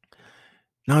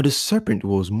 Now the serpent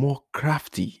was more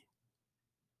crafty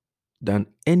than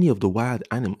any of the wild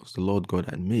animals the Lord God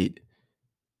had made.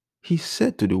 He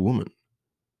said to the woman,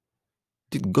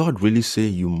 "Did God really say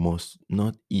you must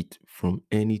not eat from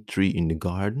any tree in the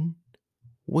garden?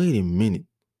 Wait a minute.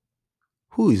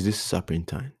 Who is this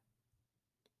serpentine?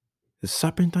 The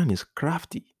serpentine is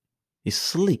crafty, is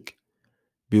slick.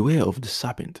 Beware of the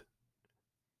serpent.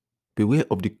 Beware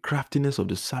of the craftiness of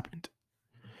the serpent."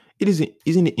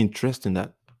 Isn't it interesting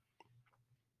that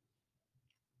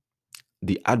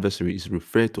the adversary is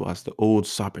referred to as the old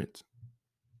serpent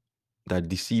that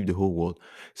deceived the whole world?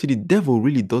 See, the devil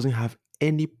really doesn't have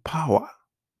any power.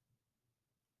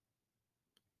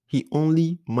 He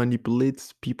only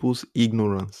manipulates people's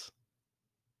ignorance.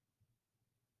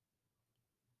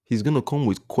 He's going to come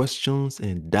with questions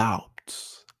and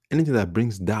doubts. Anything that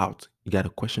brings doubt, you got to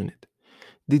question it.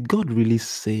 Did God really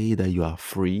say that you are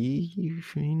free?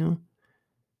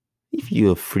 If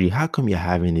you're free, how come you're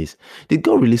having this? Did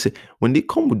God really say? When they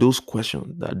come with those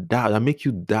questions that doubt, that make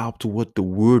you doubt what the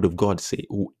word of God say,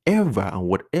 whoever and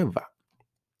whatever,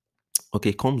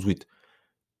 okay, comes with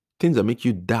things that make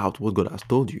you doubt what God has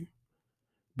told you.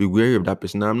 Be wary of that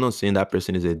person. Now, I'm not saying that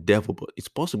person is a devil, but it's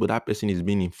possible that person is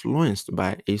being influenced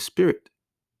by a spirit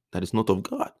that is not of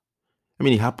God. I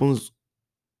mean, it happened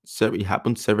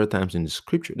several times in the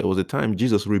scripture. There was a time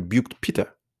Jesus rebuked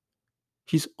Peter.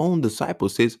 His own disciple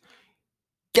says,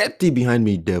 "Get thee behind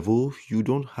me, devil. You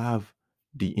don't have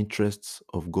the interests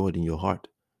of God in your heart."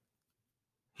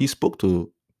 He spoke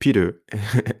to Peter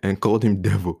and called him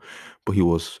devil, but he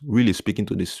was really speaking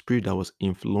to the spirit that was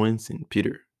influencing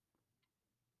Peter.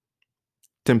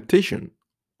 Temptation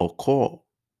occur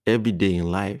every day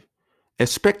in life.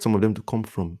 Expect some of them to come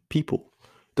from people.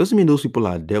 Doesn't mean those people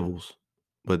are devils,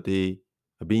 but they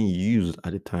are being used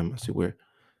at the time, as it were.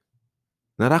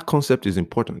 Now that concept is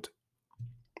important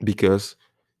because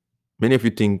many of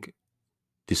you think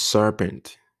the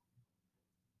serpent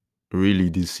really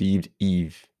deceived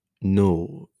Eve.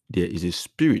 No, there is a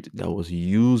spirit that was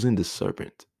using the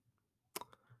serpent.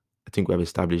 I think we have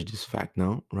established this fact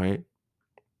now, right?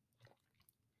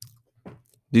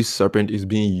 This serpent is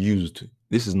being used.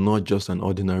 This is not just an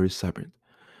ordinary serpent.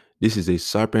 This is a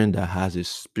serpent that has a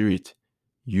spirit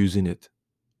using it.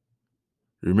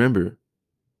 Remember,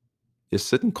 there's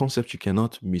certain concepts you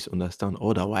cannot misunderstand.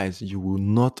 Otherwise, you will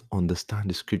not understand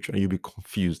the scripture and you'll be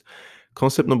confused.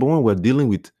 Concept number one, we're dealing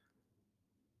with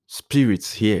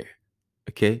spirits here.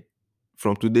 Okay?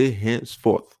 From today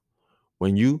henceforth,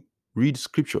 when you read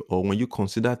scripture or when you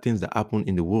consider things that happen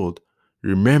in the world,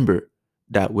 remember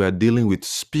that we are dealing with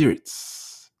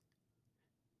spirits.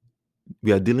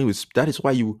 We are dealing with that's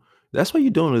why you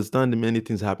don't understand the many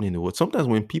things happening in the world. Sometimes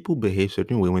when people behave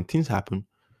certain way, when things happen,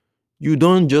 you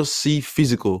don't just see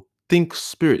physical, think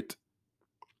spirit.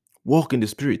 Walk in the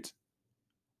spirit.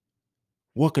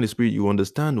 Walk in the spirit. You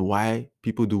understand why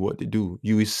people do what they do.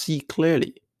 You will see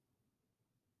clearly.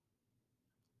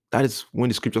 That is when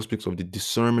the scripture speaks of the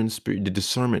discernment spirit,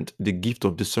 the gift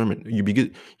of discernment.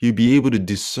 You'll be able to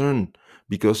discern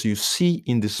because you see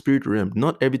in the spirit realm.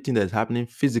 Not everything that is happening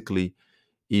physically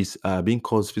is being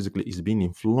caused physically, is being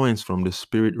influenced from the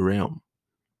spirit realm.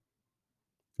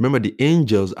 Remember, the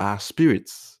angels are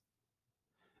spirits.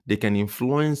 They can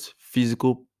influence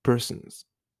physical persons.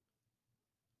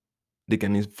 They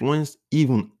can influence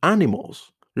even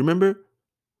animals. Remember,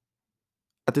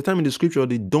 at the time in the scripture,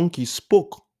 the donkey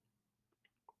spoke.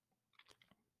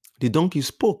 The donkey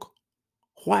spoke.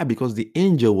 Why? Because the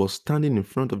angel was standing in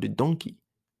front of the donkey.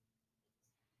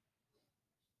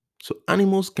 So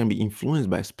animals can be influenced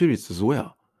by spirits as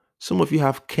well. Some of you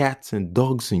have cats and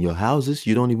dogs in your houses.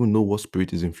 You don't even know what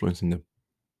spirit is influencing them.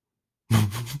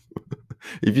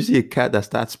 If you see a cat that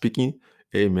starts speaking,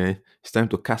 hey man, it's time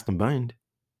to cast and bind.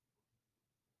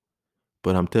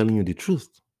 But I'm telling you the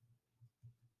truth.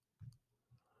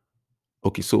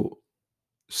 Okay, so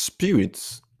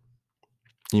spirits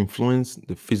influence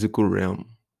the physical realm.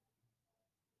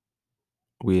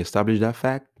 We established that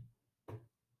fact?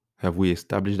 Have we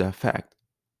established that fact?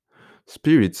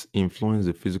 Spirits influence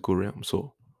the physical realm.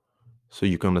 So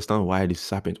you can understand why the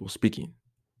serpent was speaking.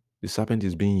 The serpent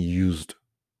is being used.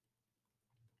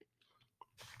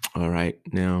 All right,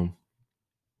 now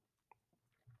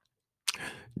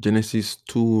Genesis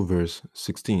 2 verse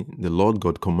 16. The Lord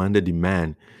God commanded the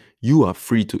man, "You are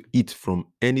free to eat from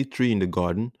any tree in the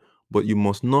garden, but you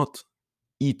must not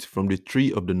eat from the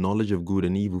tree of the knowledge of good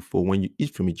and evil, for when you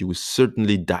eat from it, you will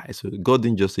certainly die." So God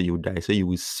didn't just say you will die, he said you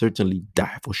will certainly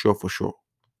die, for sure, for sure.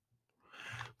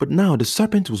 But now the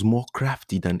serpent was more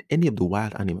crafty than any of the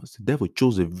wild animals. The devil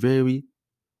chose a very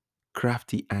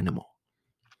crafty animal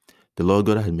the Lord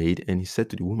God had made, and he said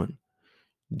to the woman,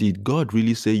 "Did God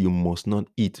really say you must not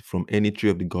eat from any tree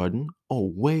of the garden?"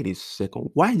 Oh, wait a second.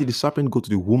 Why did the serpent go to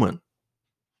the woman?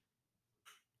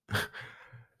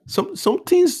 Some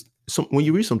things, when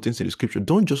you read some things in the scripture,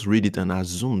 don't just read it and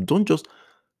assume. Don't just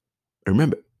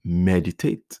remember,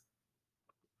 meditate.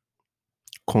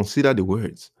 Consider the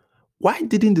words. Why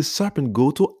didn't the serpent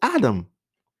go to Adam,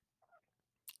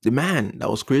 the man that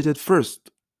was created first?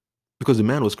 Because the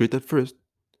man was created first.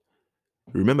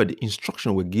 Remember, this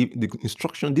instruction was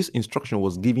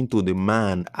given to the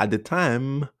man at the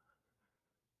time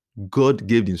God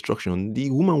gave the instruction. The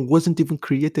woman wasn't even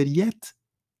created yet.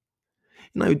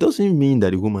 Now, it doesn't mean that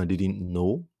the woman didn't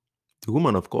know. The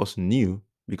woman, of course, knew,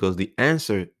 because the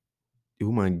answer the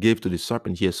woman gave to the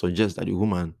serpent here suggests that the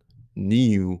woman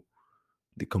knew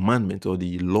the commandment or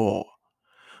the law.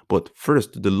 But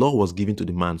first, the law was given to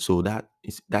the man. So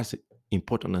that's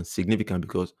important and significant,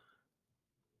 because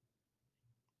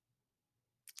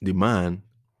the man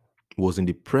was in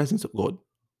the presence of God.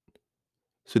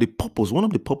 So one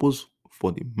of the purpose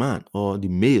for the man or the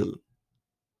male,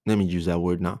 let me use that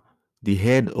word now, the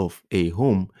head of a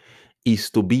home, is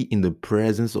to be in the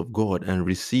presence of God and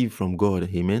receive from God.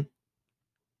 Amen.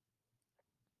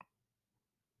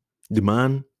 The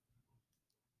man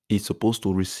is supposed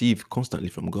to receive constantly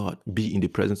from God, be in the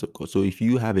presence of God. So if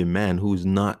you have a man who is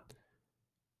not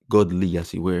godly,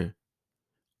 as it were,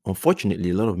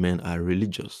 unfortunately, a lot of men are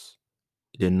religious.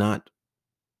 They're not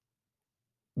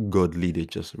godly, they're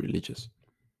just religious.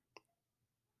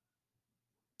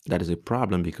 That is a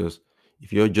problem, because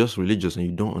if you're just religious and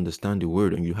you don't understand the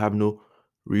word and you have no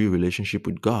real relationship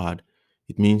with God,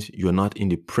 it means you're not in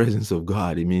the presence of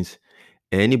God. It means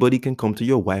anybody can come to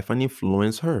your wife and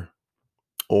influence her,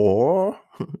 or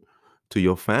to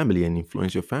your family and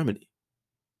influence your family.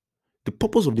 The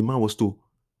purpose of the man was to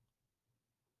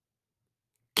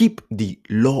keep the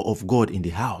law of God in the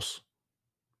house.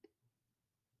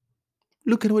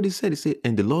 Look at what he said. He said,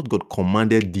 "And the Lord God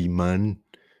commanded the man,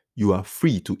 you are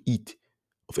free to eat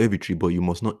of every tree, but you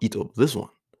must not eat of this one."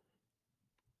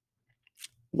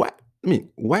 Why?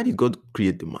 Why did God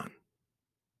create the man?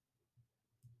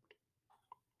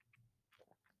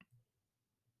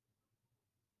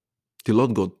 The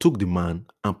Lord God took the man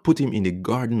and put him in the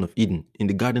Garden of Eden, in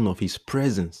the garden of his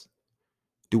presence.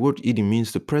 The word Eden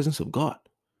means the presence of God.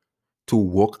 To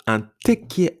walk and take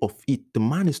care of it. The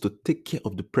man is to take care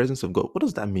of the presence of God. What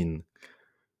does that mean?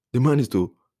 The man is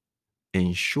to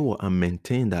ensure and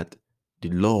maintain that the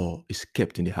law is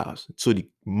kept in the house. So the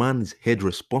man is held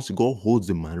responsible. God holds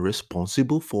the man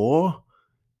responsible for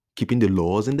keeping the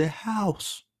laws in the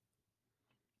house.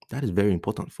 That is very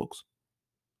important, folks.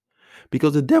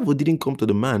 Because the devil didn't come to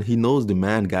the man. He knows the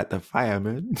man got the fire,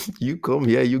 man. You come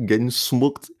here, you getting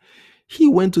smoked. He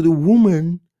went to the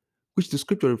woman, which the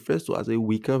scripture refers to as a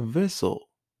weaker vessel.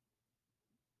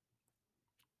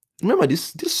 Remember,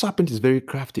 this serpent is very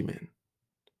crafty, man.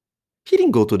 He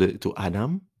didn't go to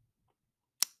Adam.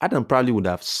 Adam probably would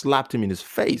have slapped him in his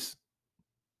face.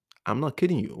 I'm not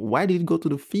kidding you. Why did he go to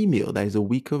the female that is a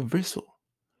weaker vessel?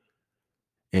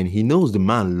 And he knows the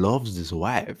man loves his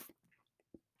wife.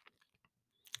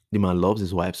 The man loves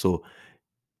his wife, so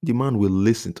the man will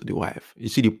listen to the wife. You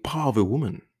see, the power of a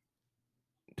woman.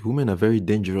 The women are very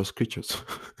dangerous creatures.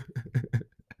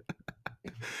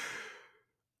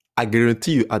 I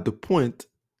guarantee you, at the point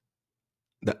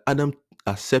that Adam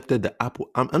accepted the apple,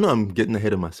 I know I'm getting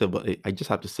ahead of myself, but I just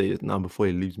have to say it now before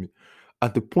he leaves me.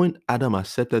 At the point Adam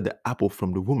accepted the apple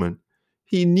from the woman,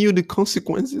 he knew the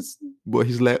consequences, but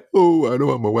he's like, oh, I don't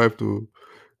want my wife to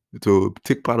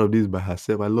take part of this by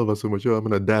herself. I love her so much. Oh, I'm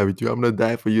gonna die with you. I'm gonna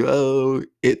die for you. Oh,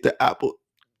 eat the apple.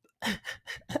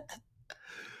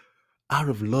 Out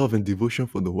of love and devotion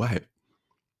for the wife,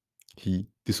 he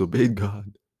disobeyed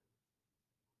God.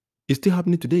 It's still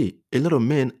happening today. A lot of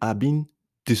men are being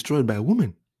destroyed by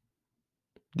women.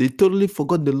 They totally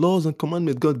forgot the laws and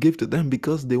commandments God gave to them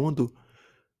because they want to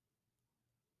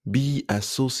be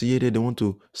associated. They want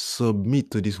to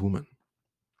submit to this woman.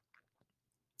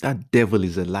 That devil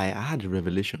is a liar. I had a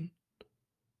revelation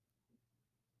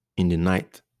in the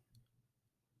night.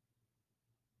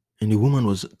 And the woman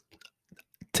was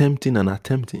tempting and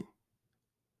attempting,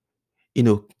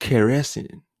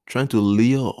 caressing, trying to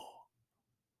lure.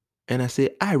 And I say,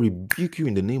 I rebuke you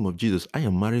in the name of Jesus. I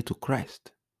am married to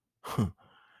Christ.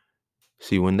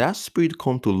 See, when that spirit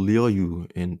comes to lure you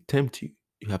and tempt you,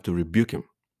 you have to rebuke him.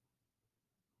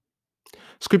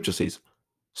 Scripture says,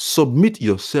 submit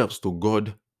yourselves to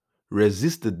God,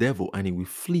 resist the devil, and he will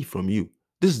flee from you.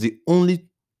 This is the only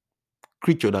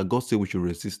creature that God said we should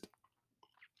resist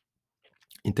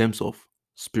in terms of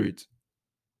spirit.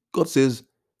 God says,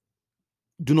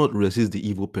 do not resist the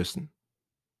evil person.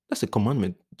 That's a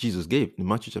commandment Jesus gave in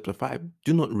Matthew chapter 5.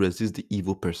 Do not resist the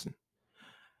evil person.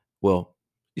 Well,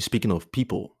 speaking of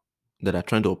people that are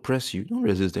trying to oppress you, don't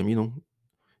resist them.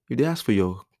 If they ask for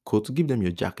your coat, give them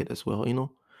your jacket as well,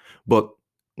 But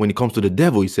when it comes to the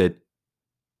devil, he said,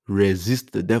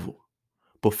 resist the devil.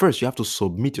 But first, you have to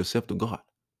submit yourself to God.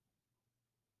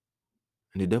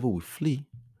 And the devil will flee.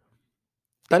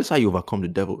 That is how you overcome the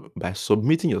devil, by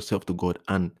submitting yourself to God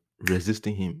and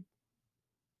resisting him.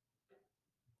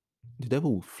 The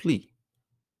devil will flee.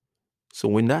 So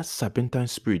when that serpentine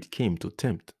spirit came to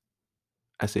tempt,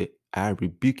 I say, I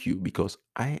rebuke you because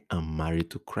I am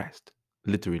married to Christ.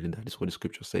 Literally, that is what the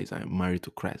scripture says. I am married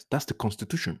to Christ. That's the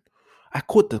Constitution. I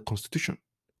quote the Constitution.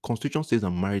 Constitution says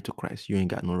I'm married to Christ. You ain't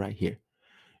got no right here.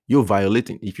 You're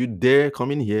violating. If you dare come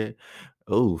in here,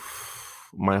 oh,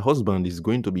 my husband is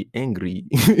going to be angry.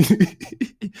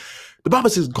 The Bible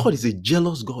says God is a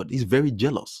jealous God. He's very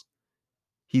jealous.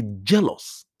 He's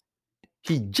jealous.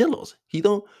 He's jealous. He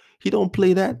don't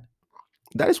play that.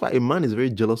 That is why a man is very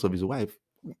jealous of his wife.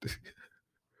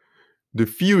 The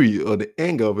fury or the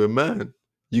anger of a man,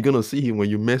 you're gonna see him when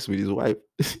you mess with his wife.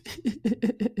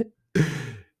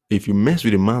 If you mess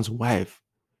with a man's wife,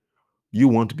 you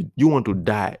want to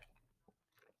die.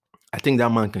 I think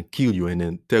that man can kill you and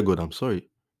then tell God, I'm sorry.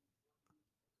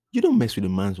 You don't mess with a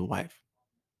man's wife.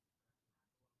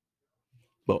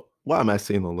 But why am I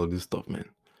saying all of this stuff, man?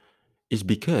 It's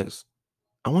because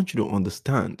I want you to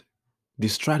understand the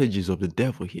strategies of the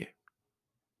devil here.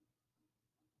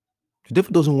 The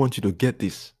devil doesn't want you to get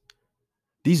this.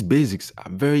 These basics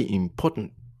are very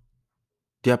important.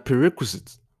 They are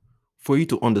prerequisites for you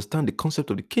to understand the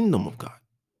concept of the kingdom of God.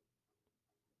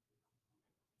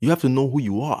 You have to know who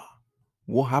you are,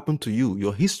 what happened to you,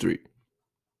 your history.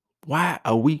 Why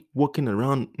are we walking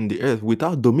around in the earth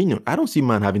without dominion? I don't see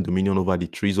man having dominion over the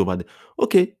trees,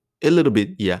 okay, a little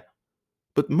bit, yeah.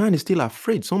 But man is still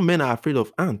afraid. Some men are afraid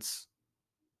of ants.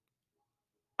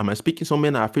 Am I speaking? Some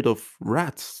men are afraid of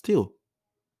rats still.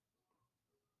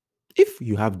 If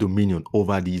you have dominion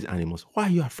over these animals, why are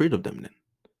you afraid of them then?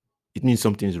 It means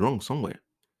something is wrong somewhere.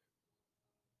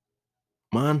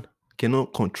 Man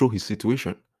cannot control his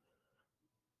situation.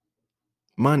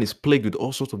 Man is plagued with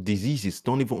all sorts of diseases,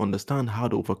 don't even understand how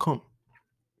to overcome.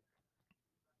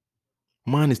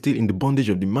 Man is still in the bondage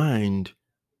of the mind.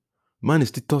 Man is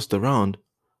still tossed around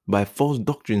by false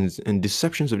doctrines and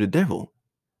deceptions of the devil.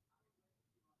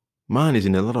 Man is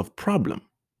in a lot of problem.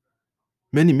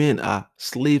 Many men are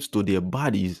slaves to their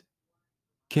bodies,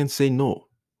 can't say no.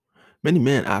 Many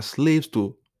men are slaves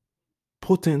to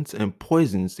potents and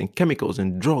poisons and chemicals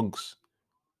and drugs.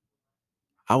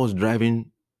 I was driving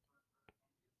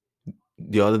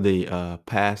the other day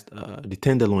past the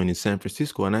Tenderloin in San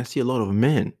Francisco, and I see a lot of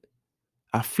men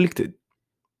afflicted,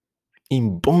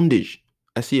 in bondage.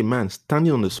 I see a man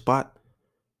standing on the spot.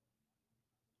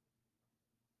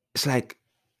 It's like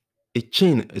a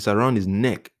chain is around his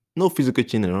neck. No physical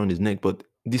chain around his neck, but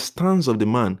the stance of the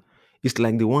man is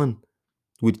like the one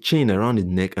with chain around his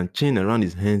neck and chain around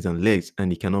his hands and legs,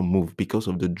 and he cannot move because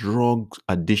of the drug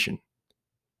addiction.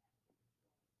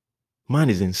 Man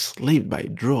is enslaved by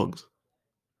drugs.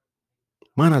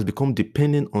 Man has become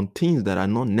dependent on things that are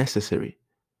not necessary.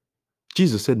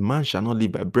 Jesus said, man shall not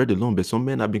live by bread alone, but some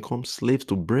men have become slaves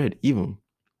to bread even.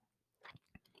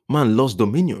 Man lost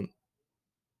dominion.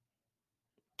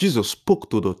 Jesus spoke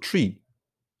to the tree.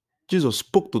 Jesus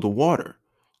spoke to the water.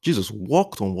 Jesus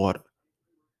walked on water.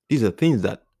 These are things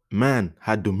that man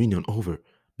had dominion over,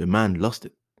 but man lost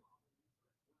it.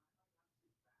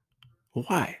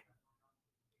 Why?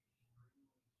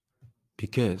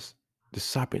 Because the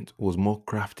serpent was more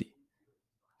crafty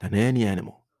than any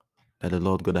animal that the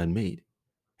Lord God had made.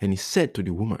 And he said to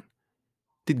the woman,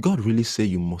 did God really say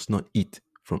you must not eat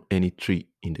from any tree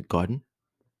in the garden?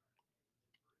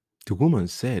 The woman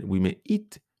said, we may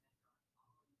eat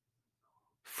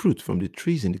fruit from the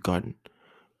trees in the garden,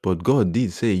 but God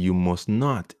did say you must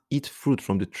not eat fruit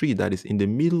from the tree that is in the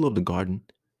middle of the garden,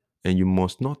 and you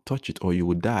must not touch it or you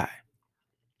will die.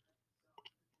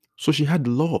 So she had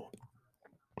the law.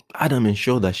 Adam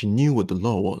ensured that she knew what the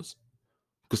law was,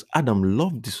 because Adam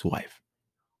loved his wife.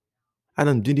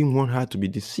 Adam didn't want her to be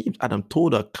deceived. Adam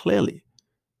told her clearly.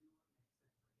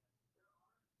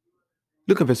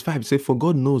 Look at verse 5. It says, for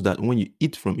God knows that when you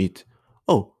eat from it.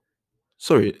 Oh,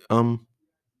 sorry. The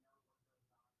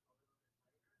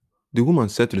woman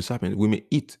said to the serpent, we may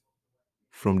eat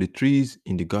from the trees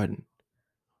in the garden.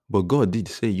 But God did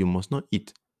say you must not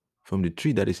eat from the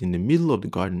tree that is in the middle of the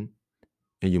garden,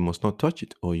 and you must not touch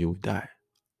it or you will die.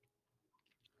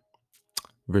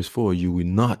 Verse 4, you will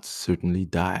not certainly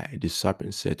die, the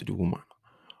serpent said to the woman.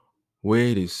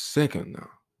 Wait a second now.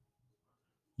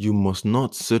 You must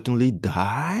not certainly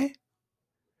die?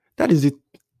 That is the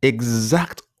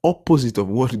exact opposite of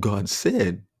what God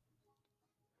said.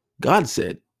 God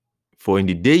said, for in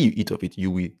the day you eat of it,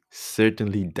 you will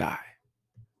certainly die.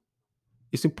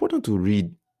 It's important to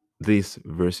read these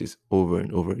verses over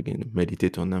and over again,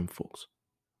 meditate on them, folks.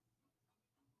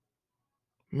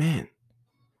 Man,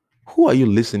 who are you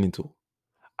listening to?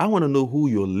 I want to know who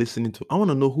you're listening to. I want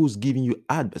to know who's giving you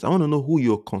advice. I want to know who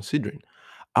you're considering.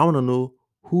 I want to know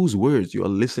whose words you are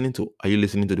listening to. Are you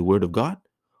listening to the word of God,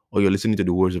 or you're listening to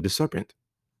the words of the serpent?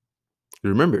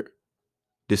 Remember,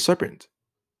 the serpent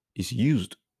is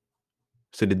used.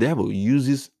 So the devil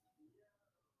uses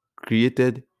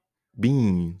created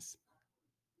beings.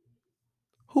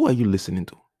 Who are you listening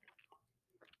to?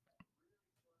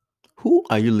 Who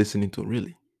are you listening to,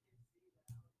 really?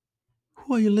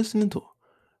 Who are you listening to?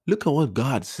 Look at what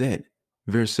God said,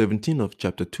 verse 17 of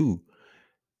chapter 2.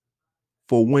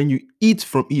 For when you eat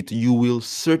from it, you will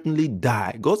certainly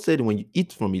die. God said, when you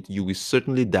eat from it, you will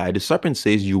certainly die. The serpent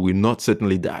says, you will not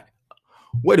certainly die.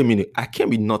 Wait a minute. I can't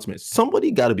be nuts, man.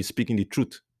 Somebody got to be speaking the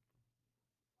truth.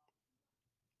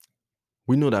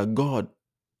 We know that God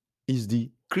is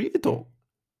the creator.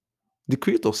 The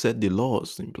creator set the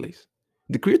laws in place.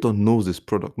 The creator knows his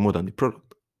product more than the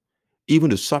product. Even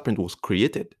the serpent was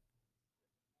created.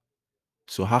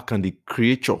 So how can the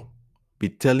creature be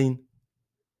telling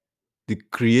the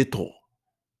creator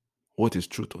what is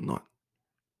truth or not?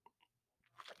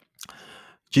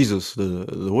 Jesus,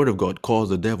 the word of God, calls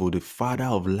the devil the father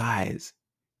of lies.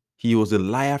 He was a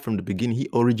liar from the beginning. He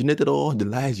originated all the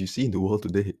lies you see in the world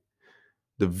today.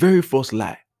 The very first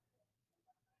lie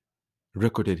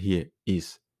recorded here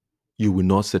is, you will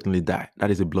not certainly die.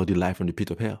 That is a bloody lie from the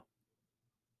pit of hell.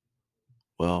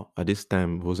 Well, at this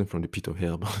time, it wasn't from the pit of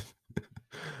hell, but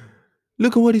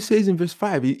look at what he says in verse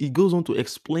 5. He goes on to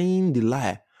explain the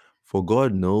lie. For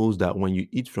God knows that when you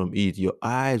eat from it, your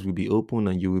eyes will be open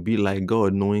and you will be like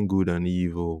God, knowing good and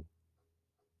evil.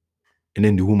 And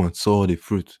then the woman saw the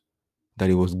fruit, that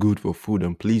it was good for food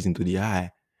and pleasing to the eye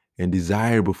and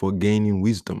desirable for gaining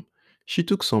wisdom. She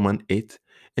took some and ate,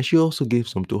 and she also gave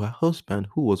some to her husband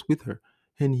who was with her,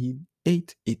 and he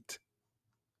ate it.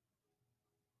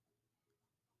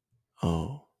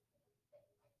 Oh,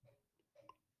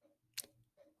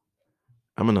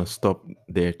 I'm going to stop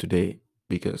there today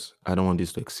because I don't want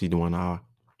this to exceed 1 hour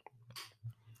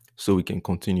so we can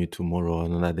continue tomorrow or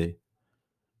another day.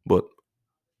 But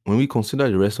when we consider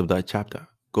the rest of that chapter,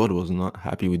 God was not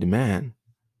happy with the man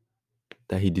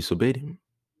that he disobeyed him.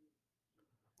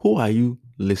 Who are you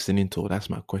listening to? That's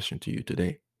my question to you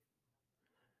today.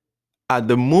 At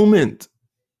the moment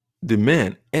the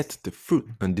man ate the fruit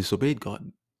and disobeyed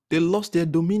God, they lost their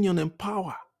dominion and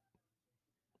power.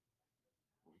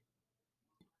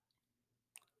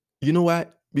 You know why?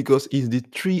 Because it's the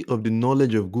tree of the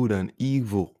knowledge of good and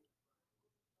evil.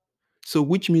 So,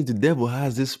 which means the devil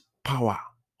has this power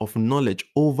of knowledge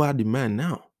over the man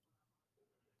now.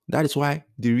 That is why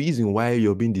the reason why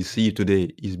you're being deceived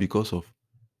today is because of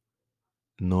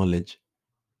knowledge,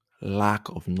 lack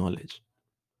of knowledge.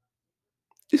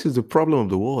 This is the problem of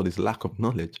the world, is lack of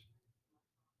knowledge.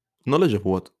 Knowledge of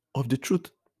what? Of the truth.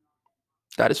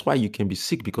 That is why you can be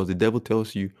sick, because the devil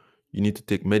tells you you need to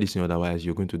take medicine, otherwise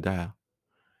you're going to die.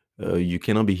 You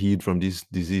cannot be healed from this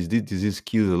disease. This disease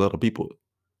kills a lot of people.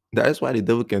 That is why the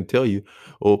devil can tell you,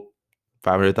 oh,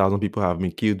 500,000 people have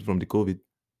been killed from the COVID.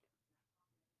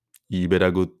 You better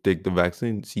go take the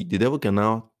vaccine. See, the devil can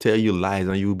now tell you lies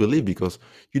and you will believe because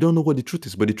you don't know what the truth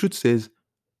is. But the truth says,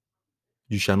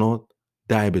 you shall not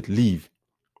die but live.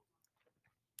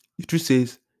 The truth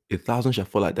says, 1,000 shall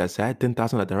fall at thy side,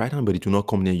 10,000 at the right hand, but it will not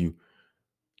come near you.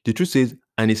 The truth says,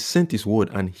 and he sent his word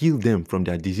and healed them from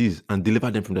their disease and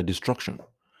delivered them from their destruction.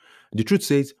 The truth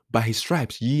says, by his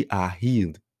stripes ye are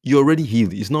healed. You're already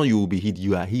healed. It's not you will be healed,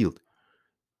 you are healed.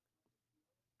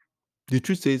 The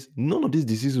truth says, none of these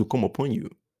diseases will come upon you.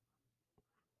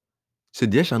 So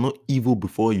there shall not evil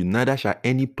before you, neither shall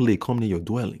any plague come near your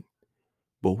dwelling.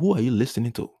 But who are you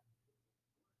listening to?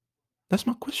 That's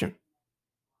my question.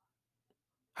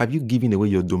 Have you given away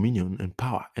your dominion and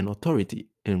power and authority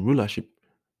and rulership?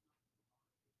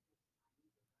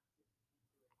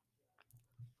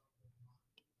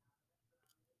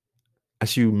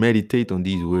 As you meditate on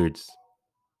these words,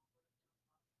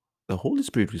 the Holy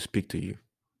Spirit will speak to you.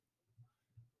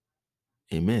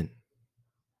 Amen.